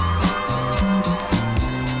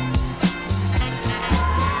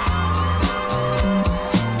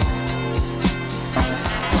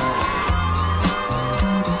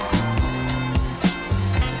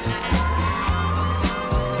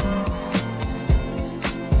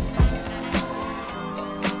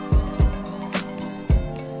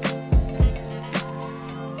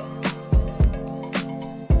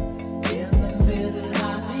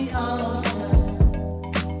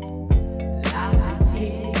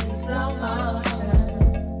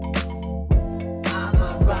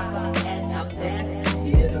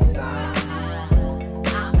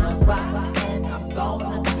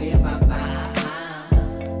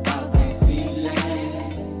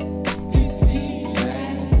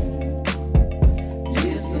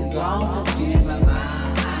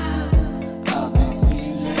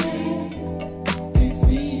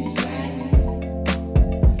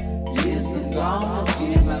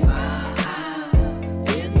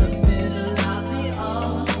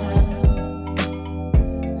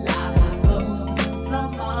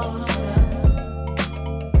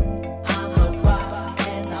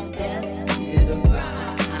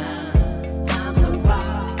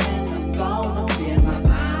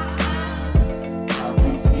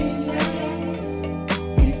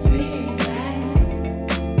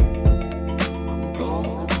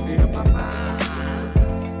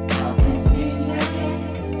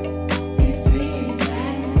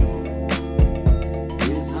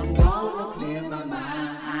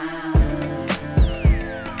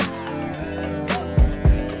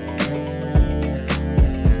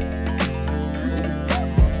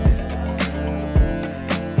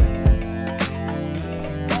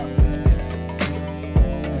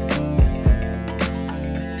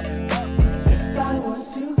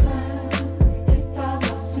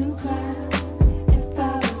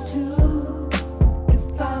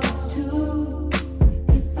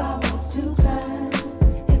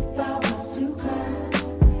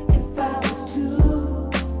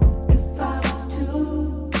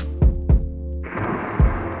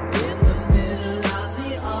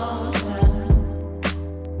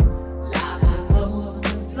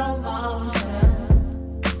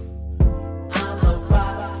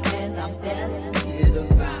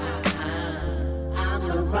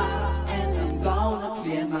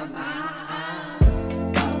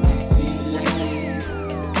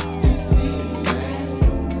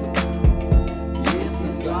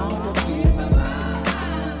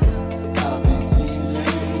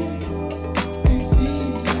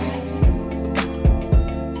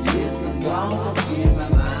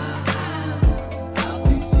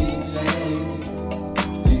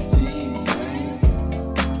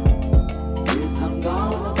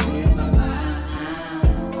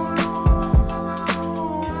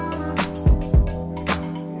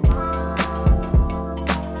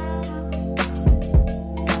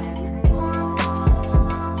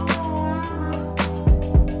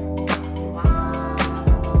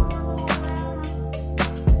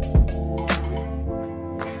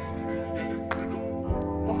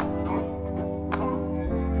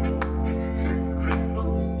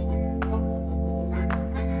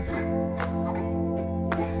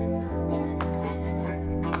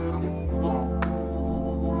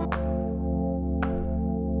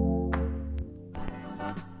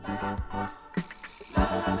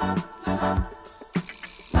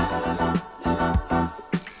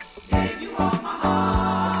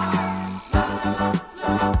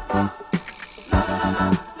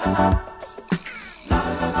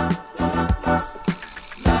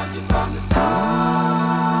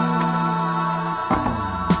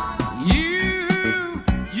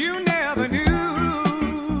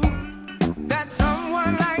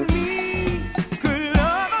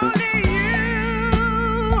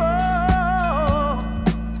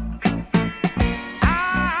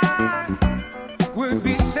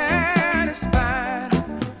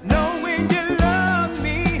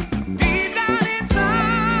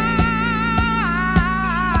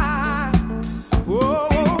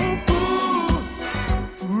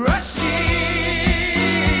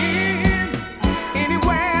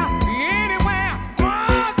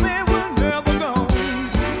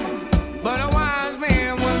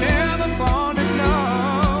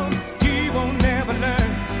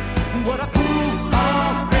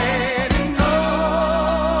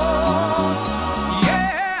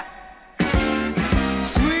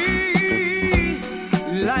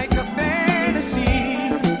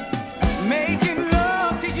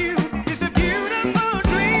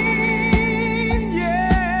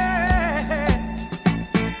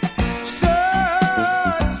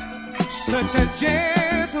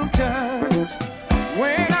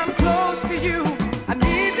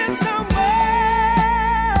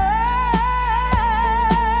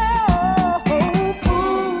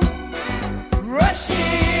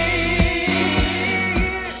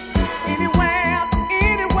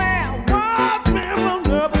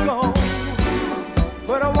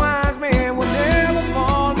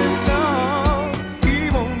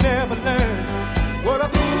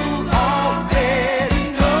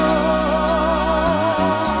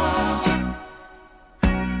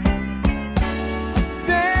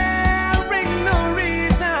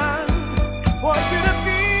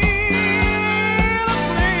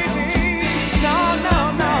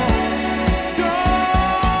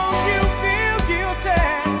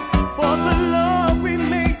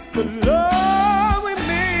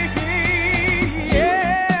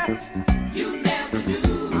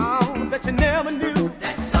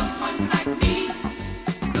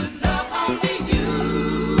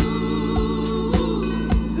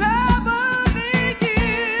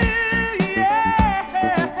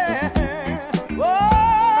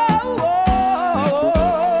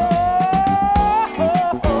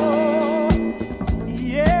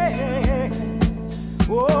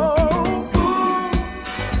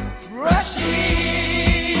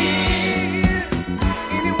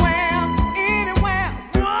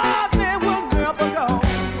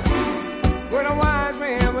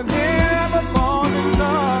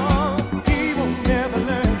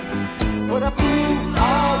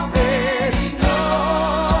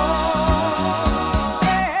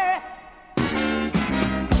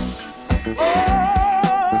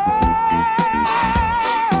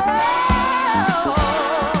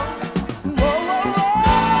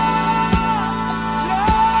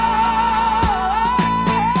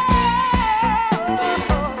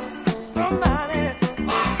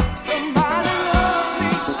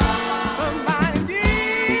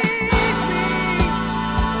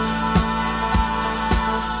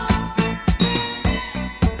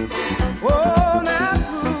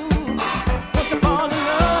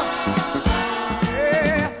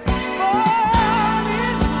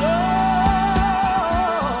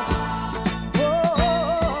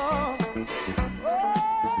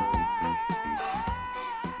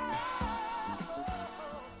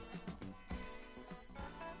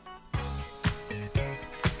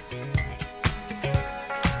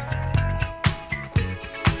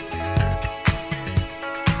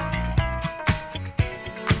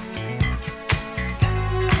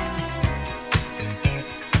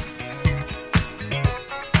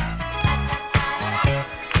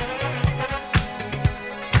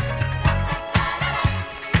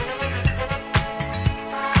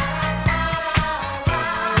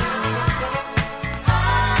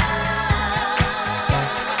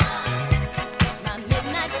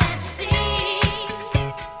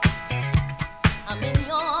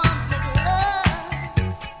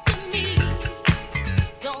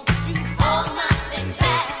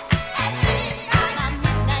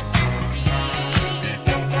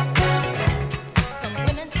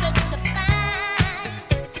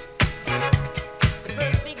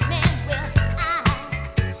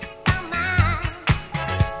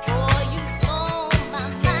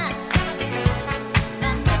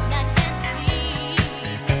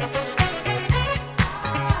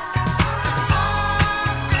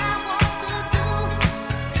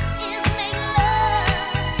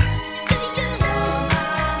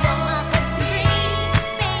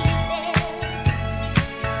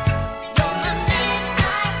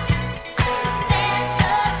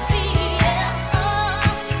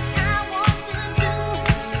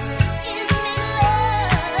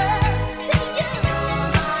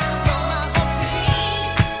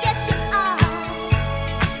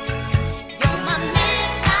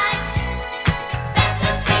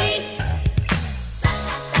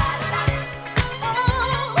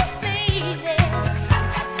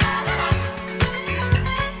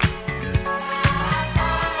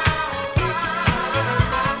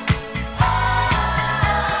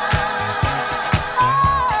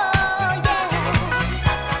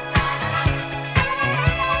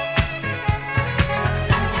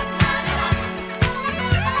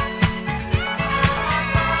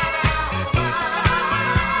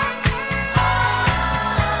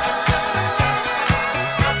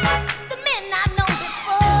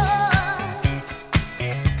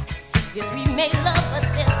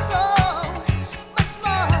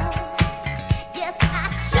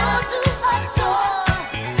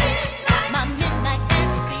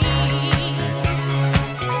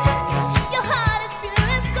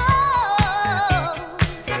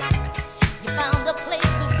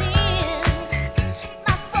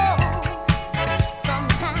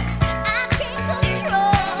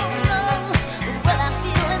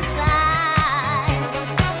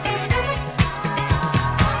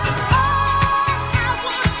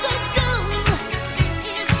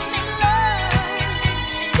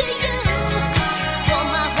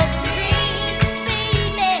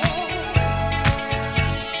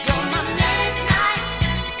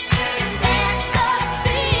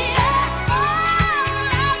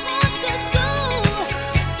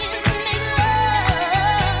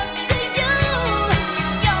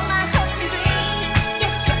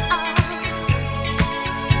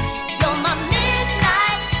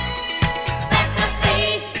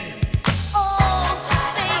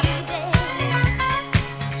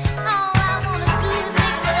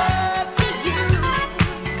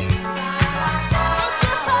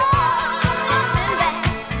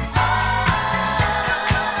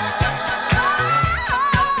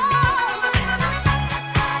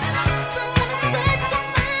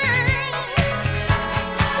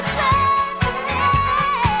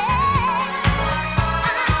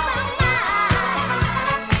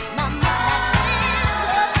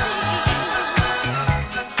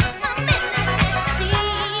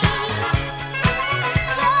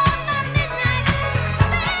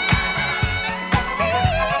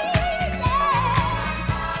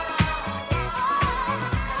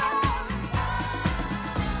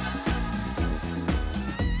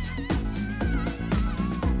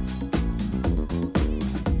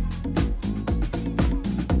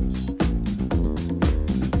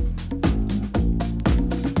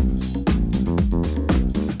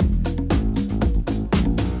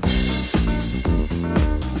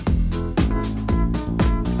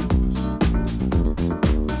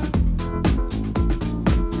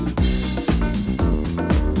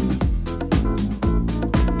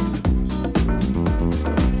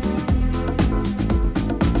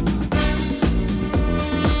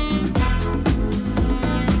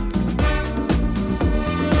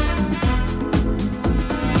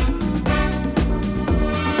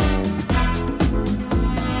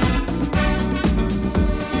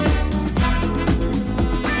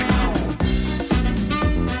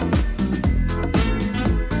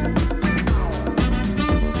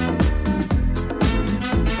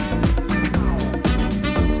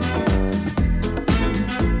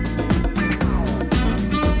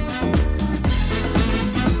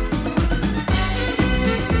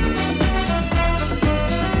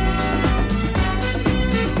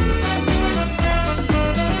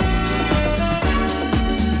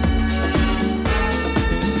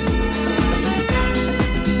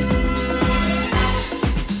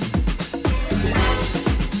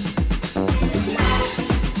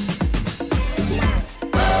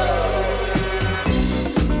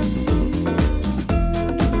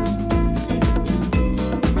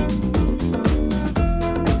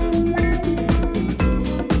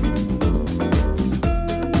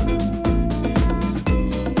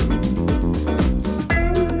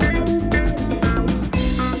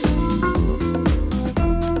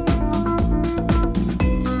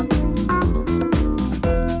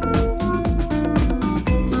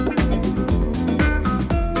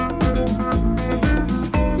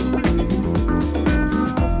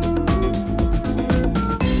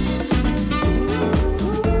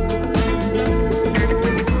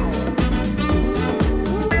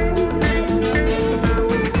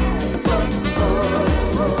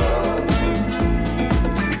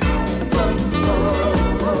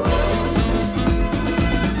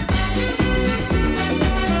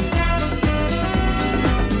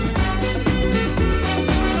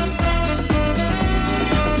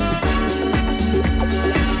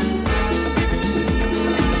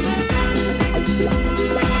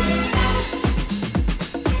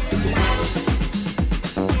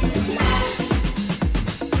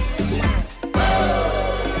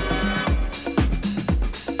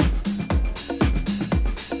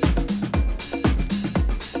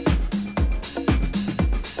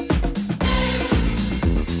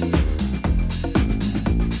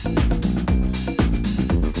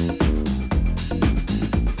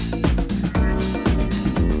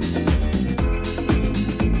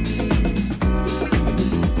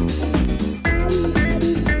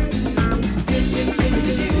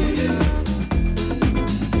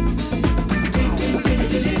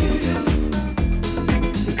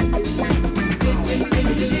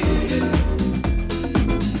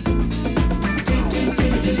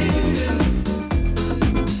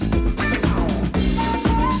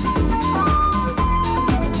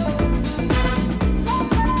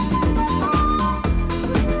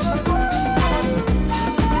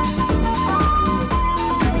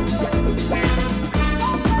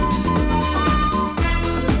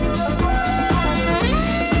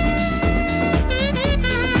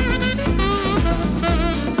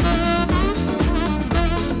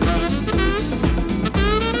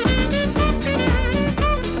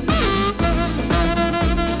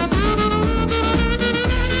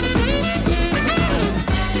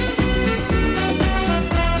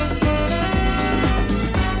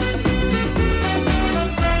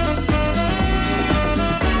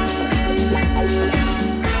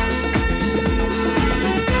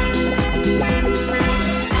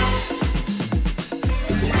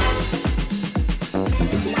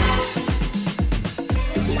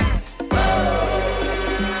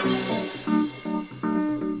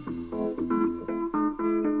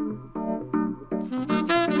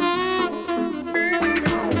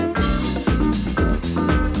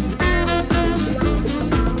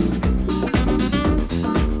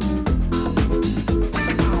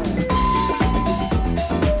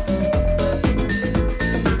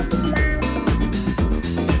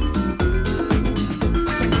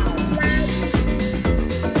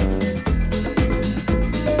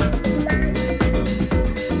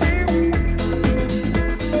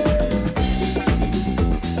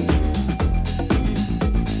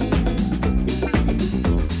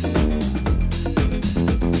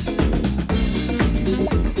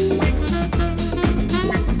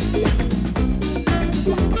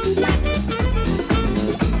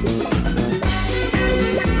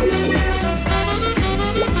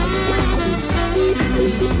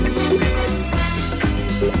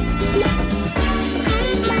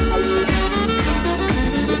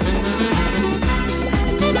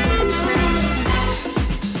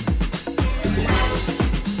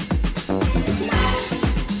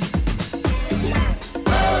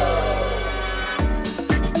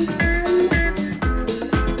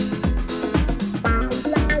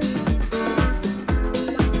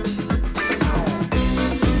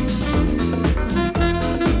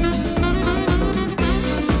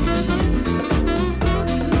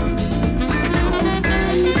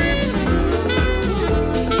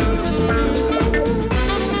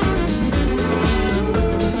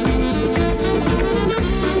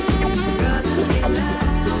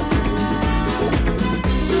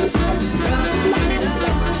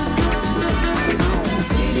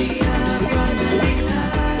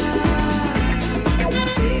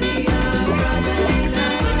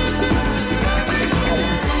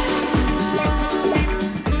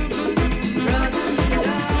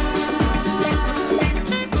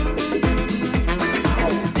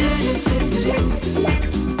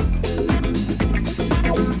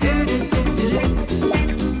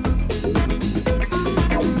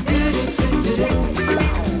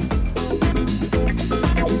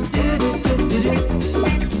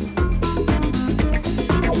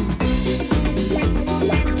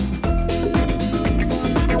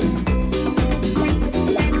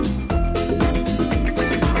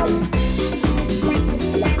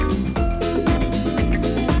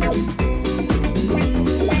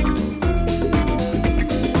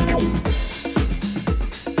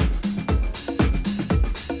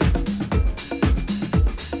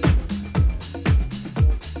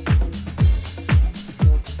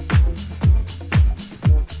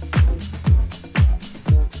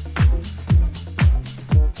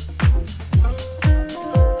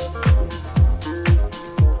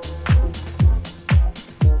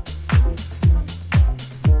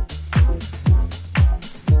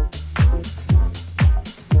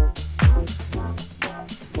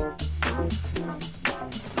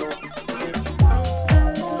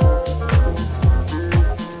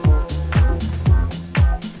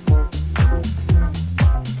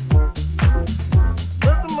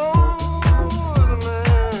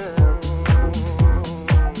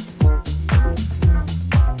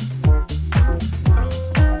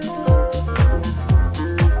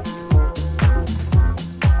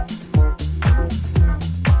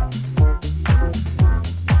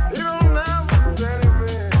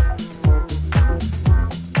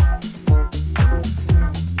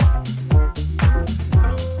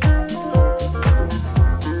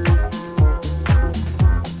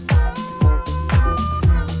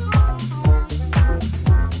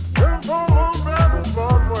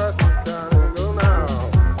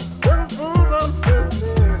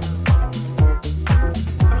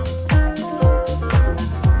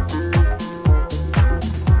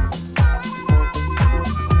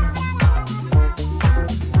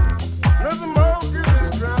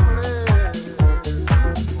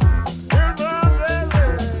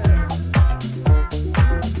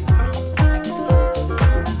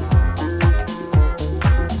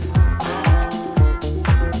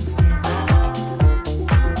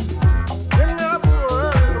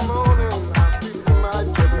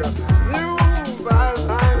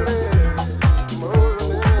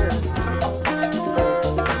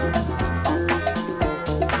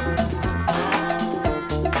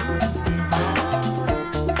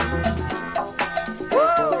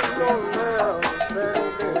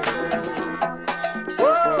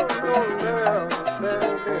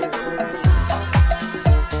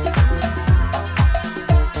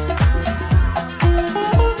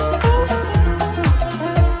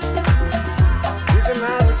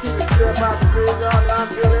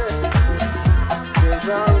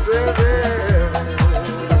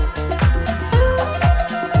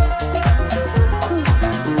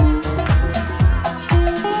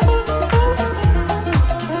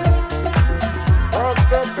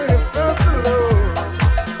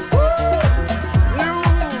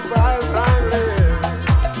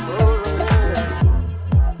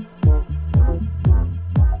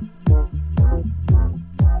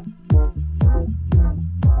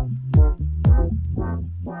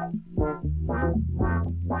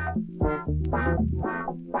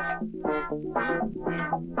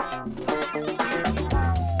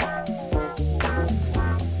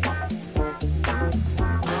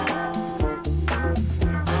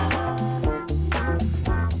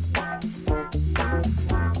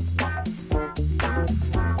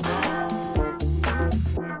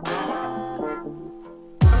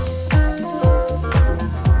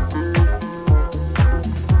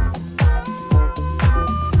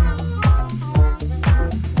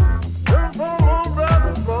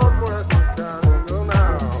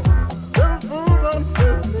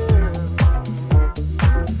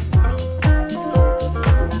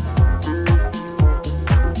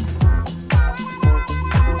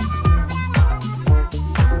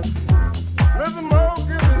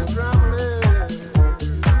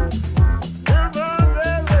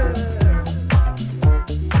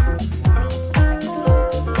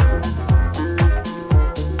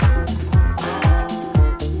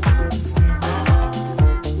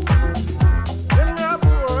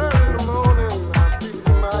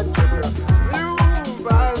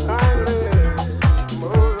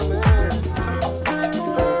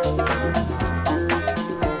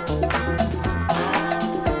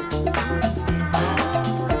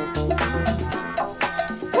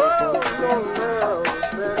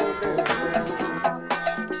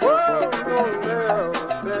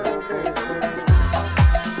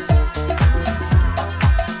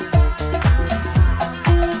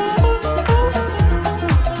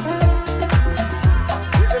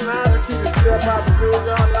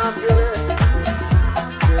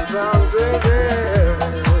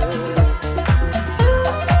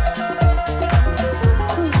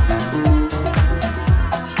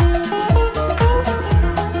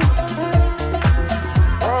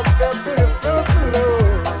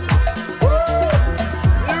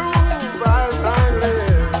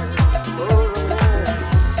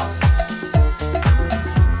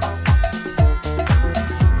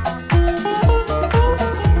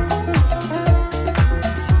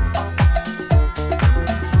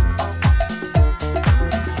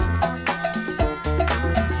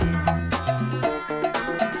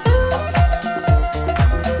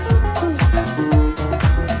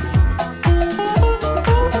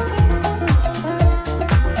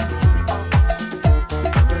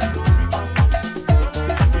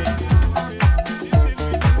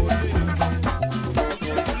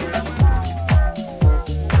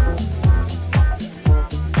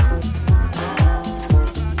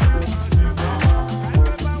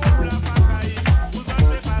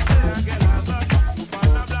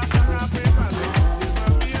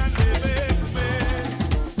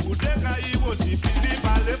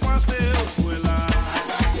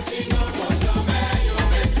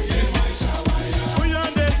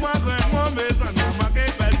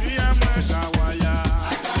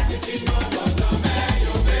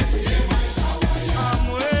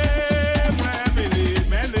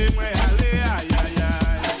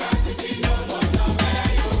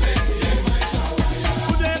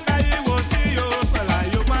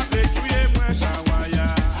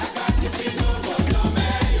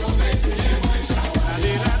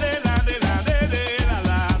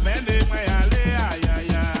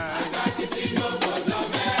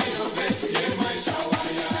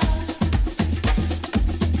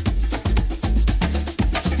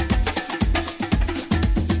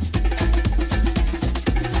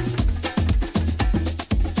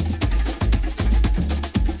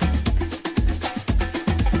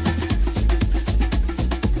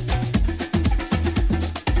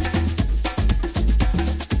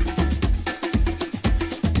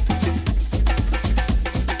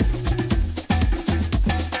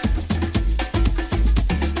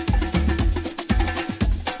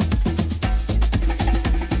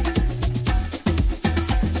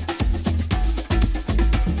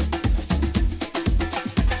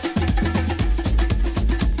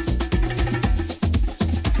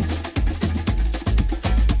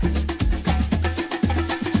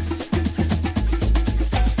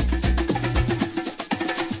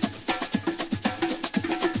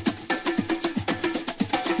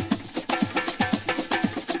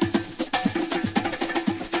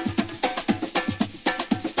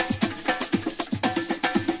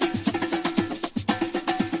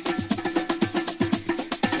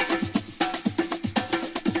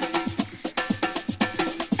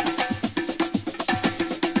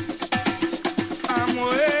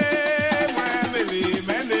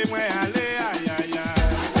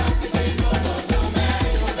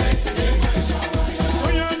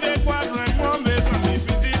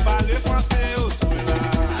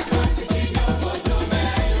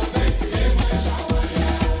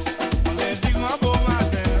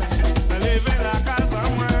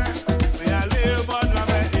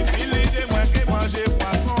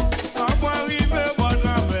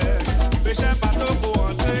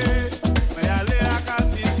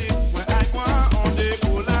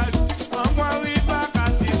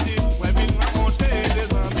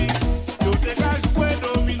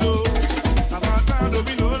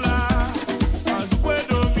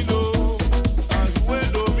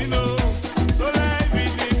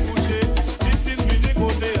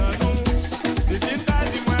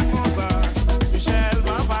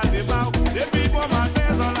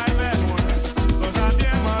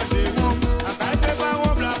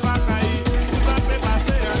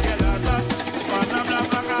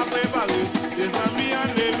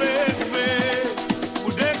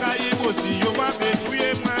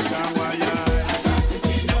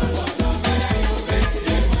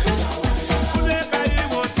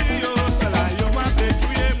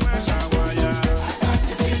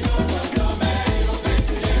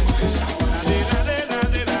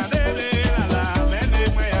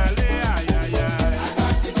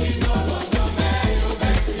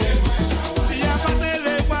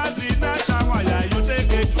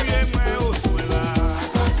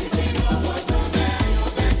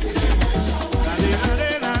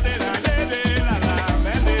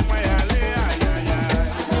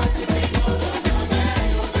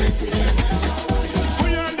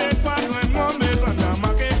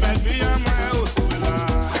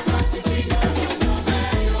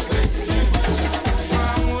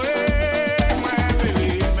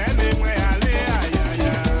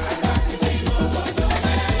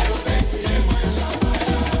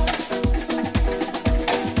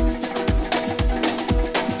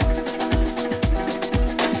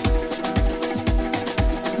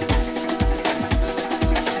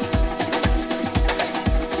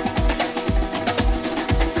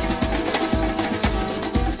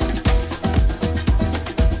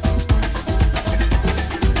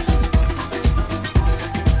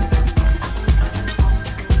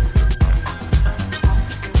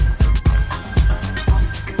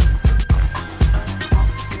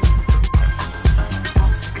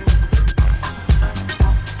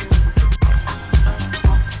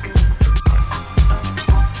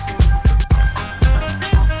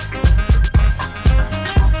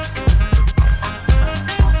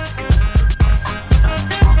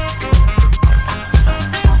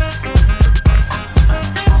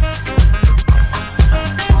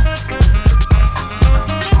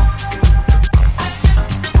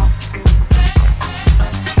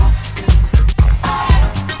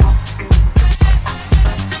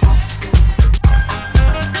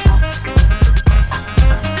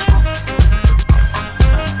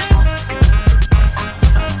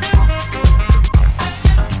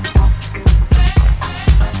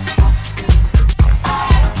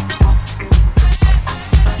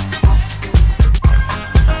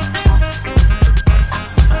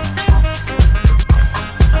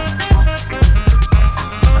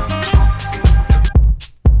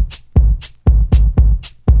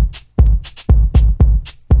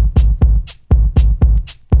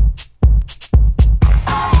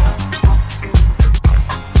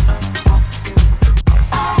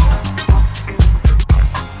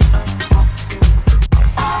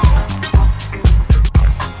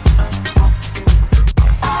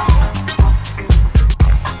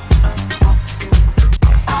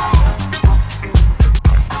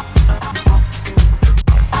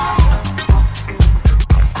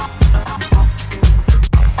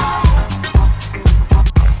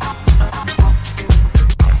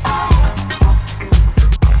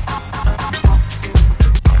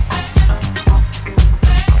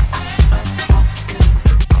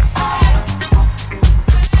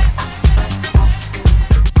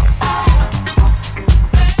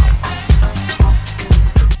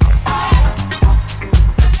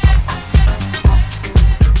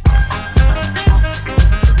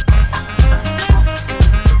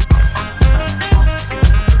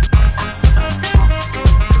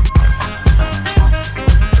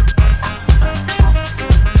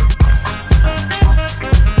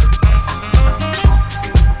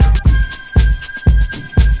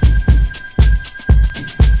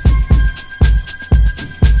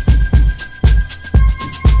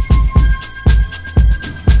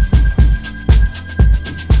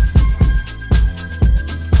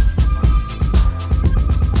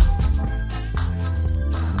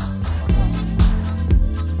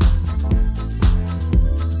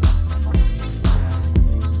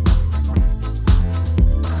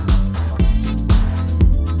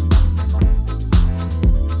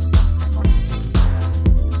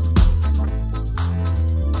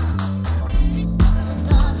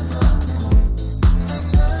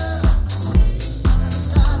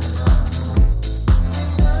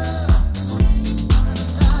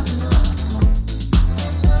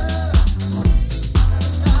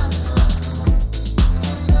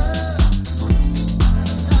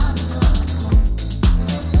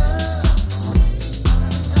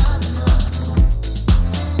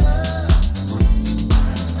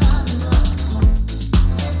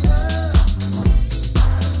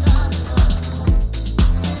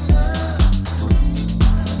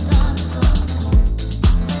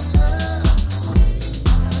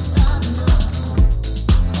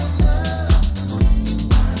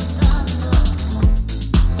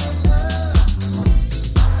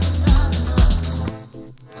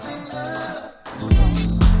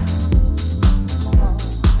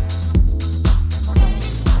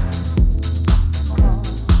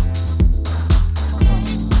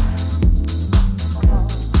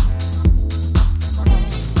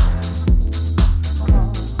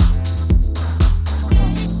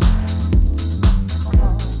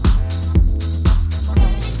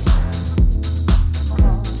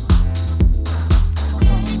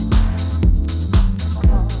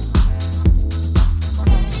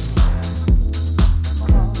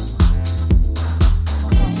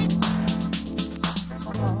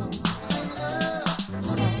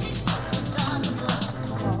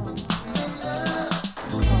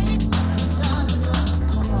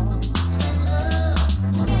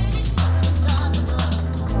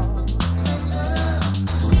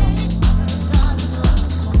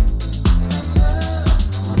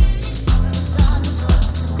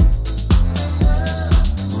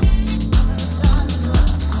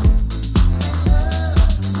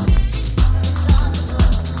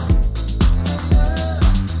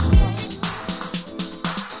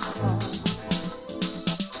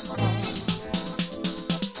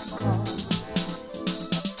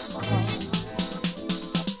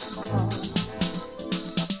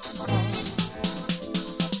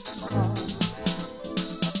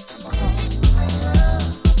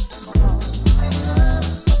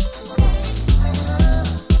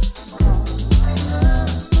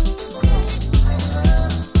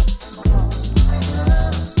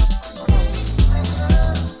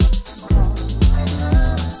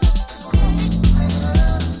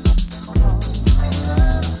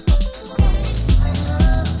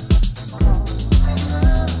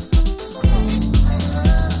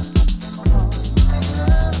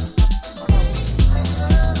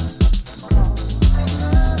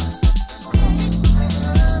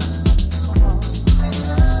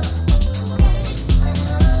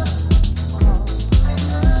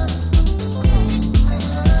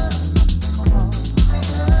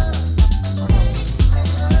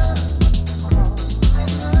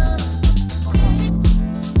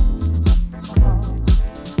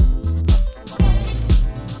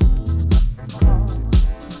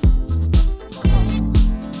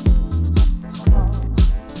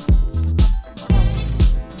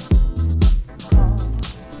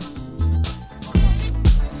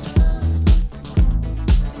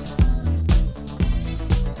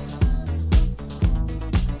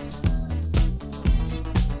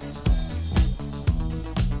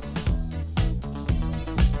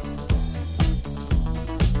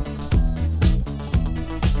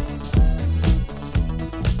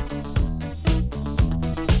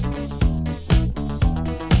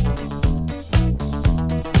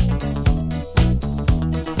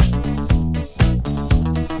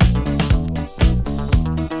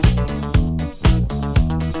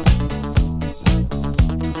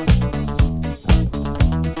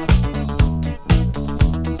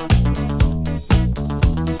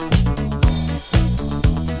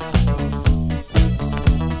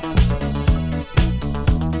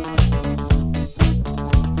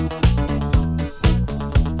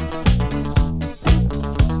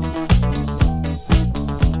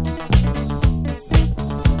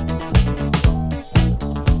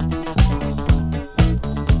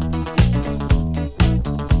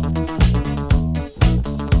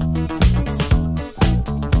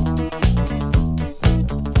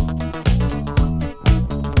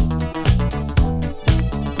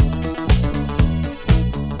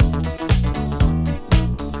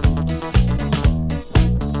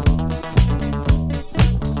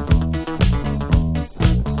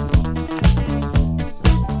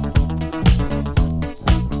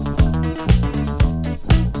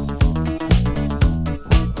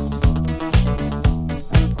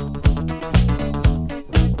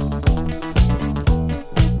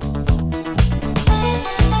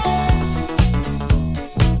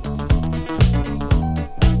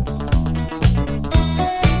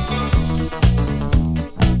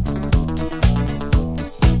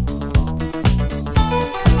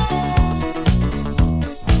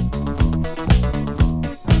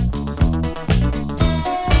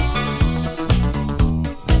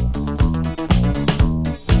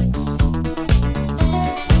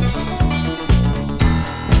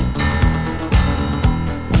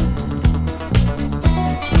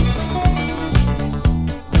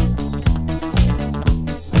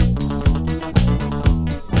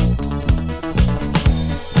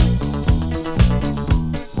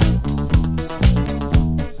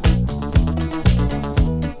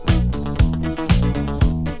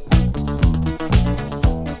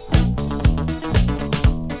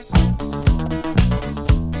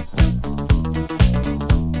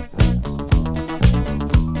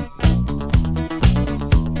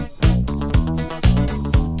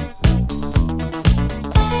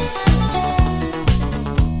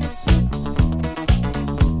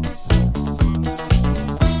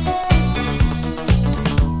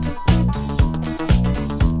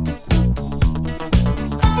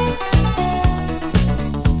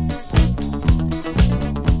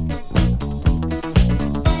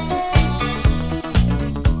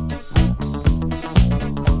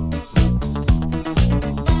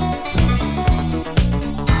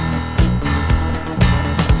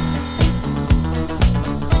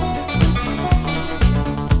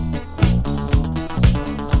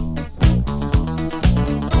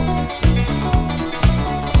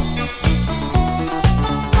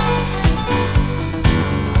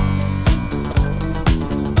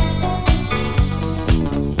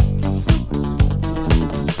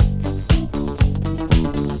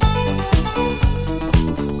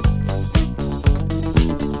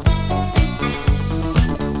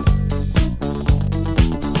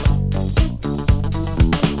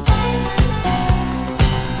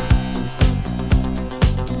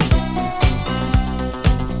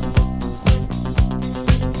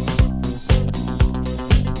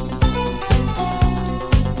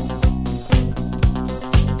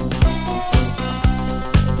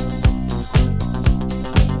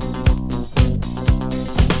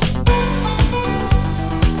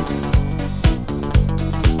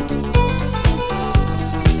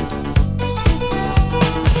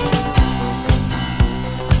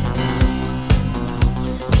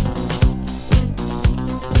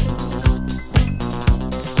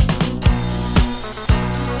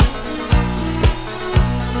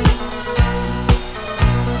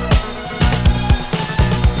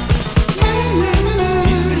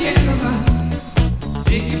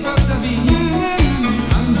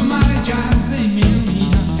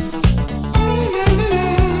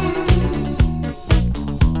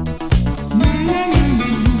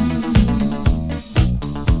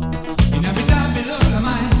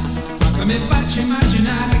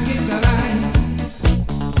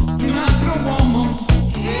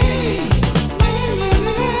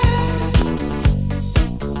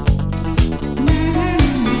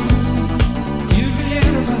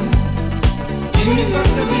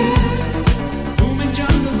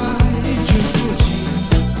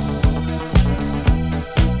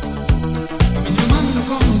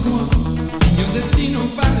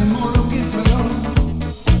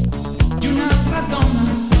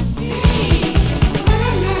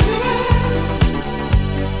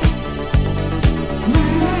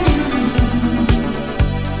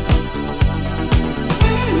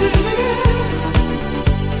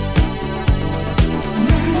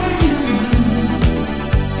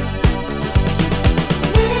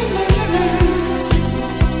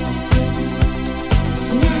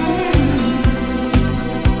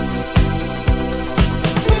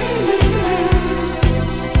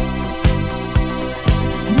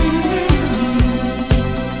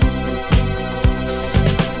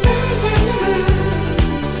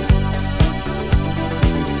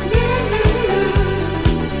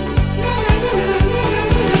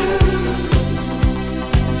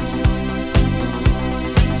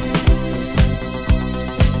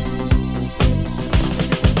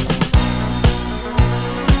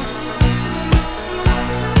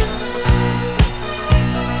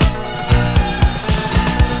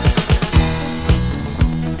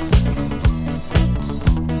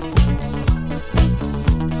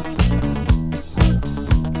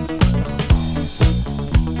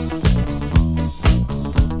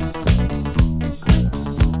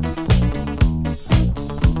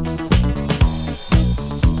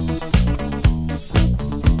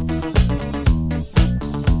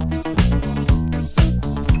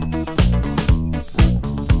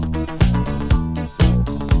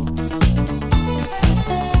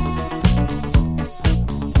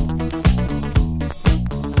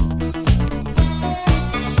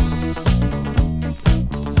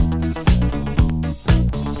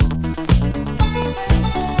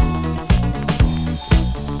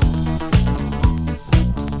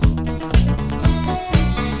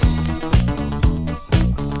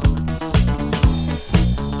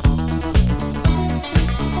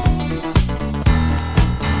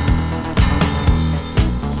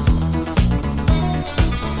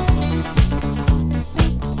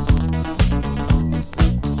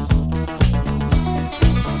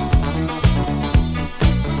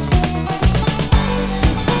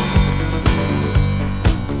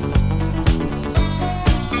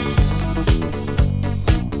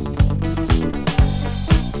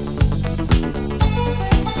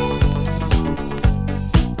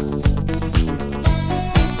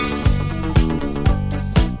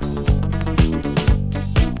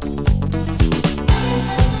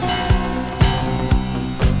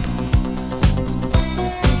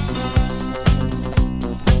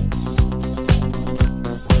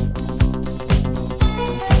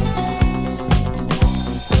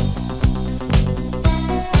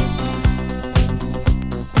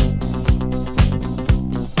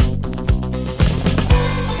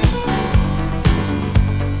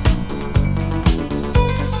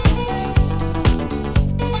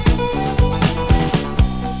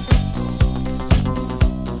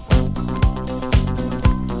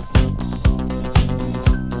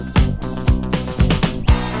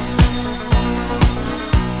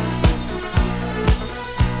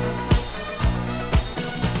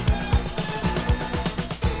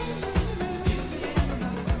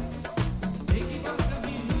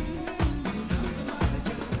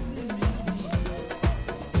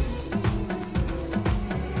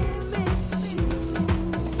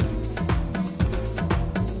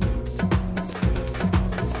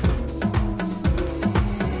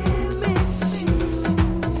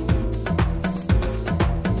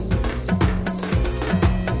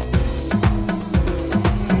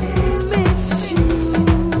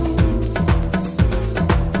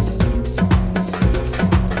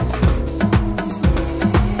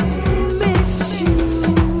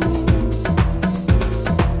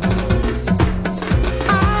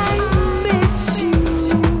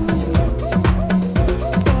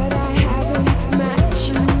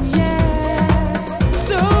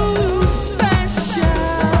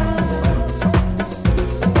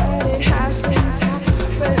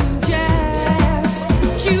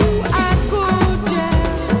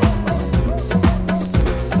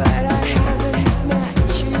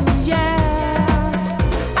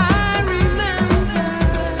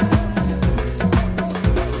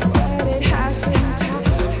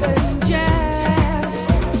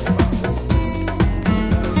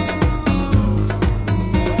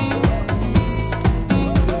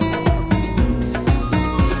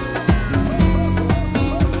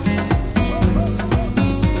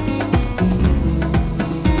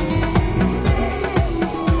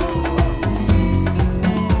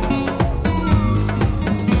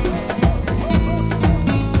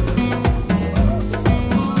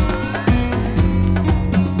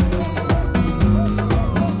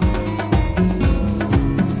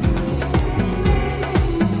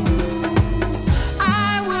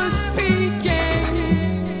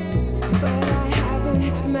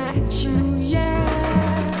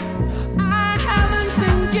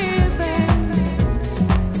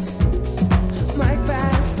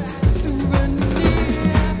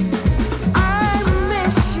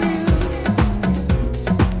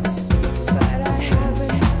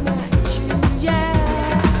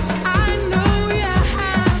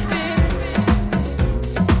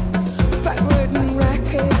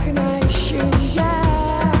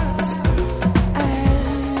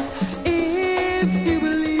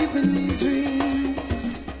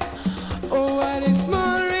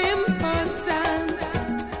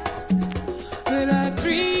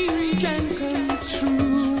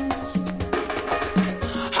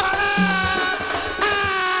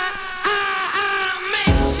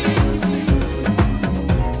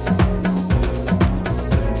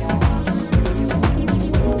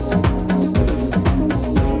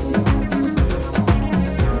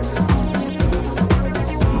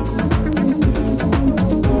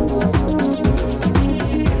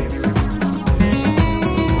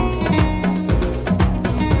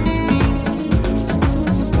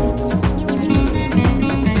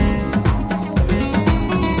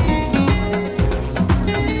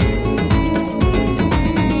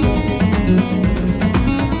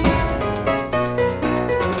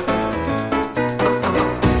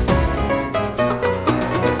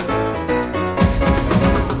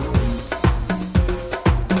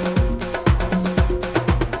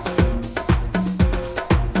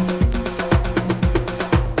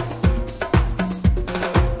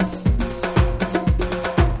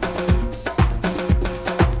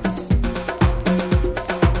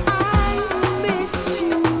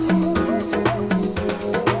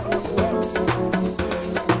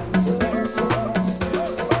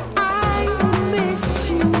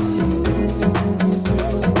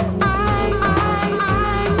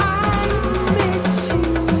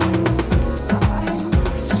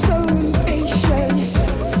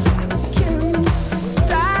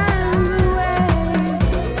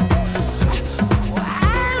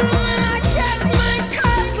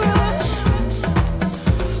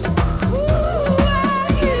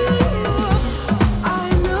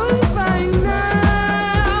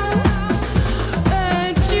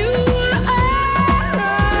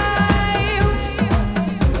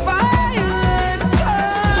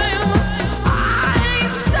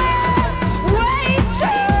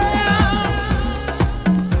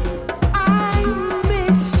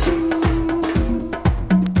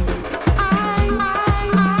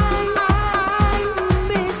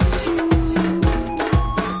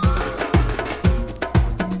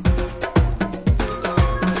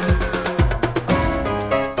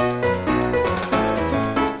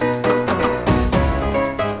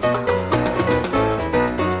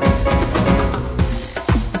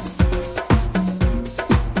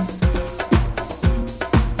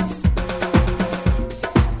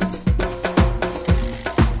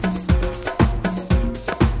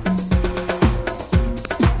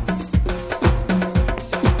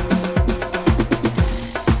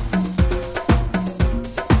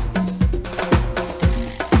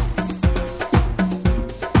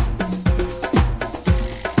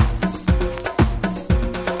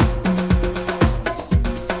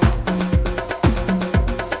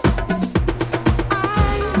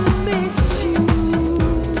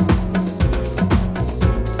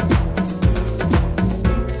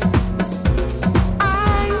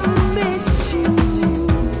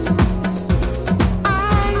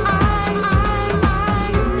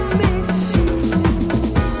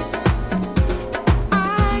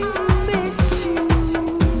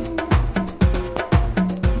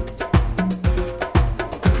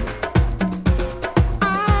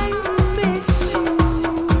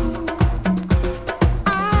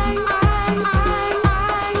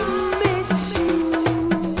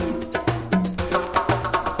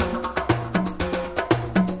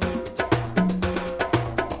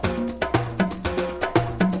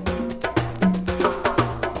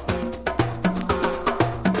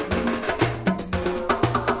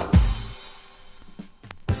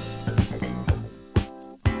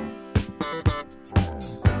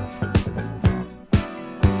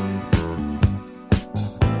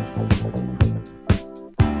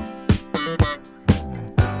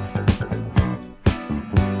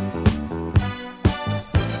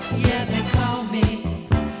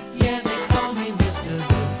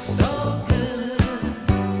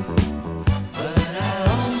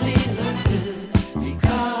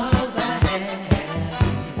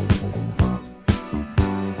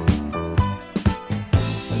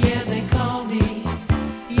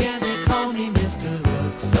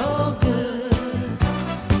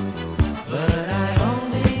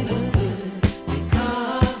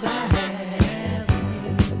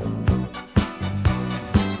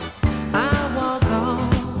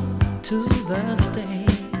the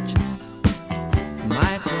stage.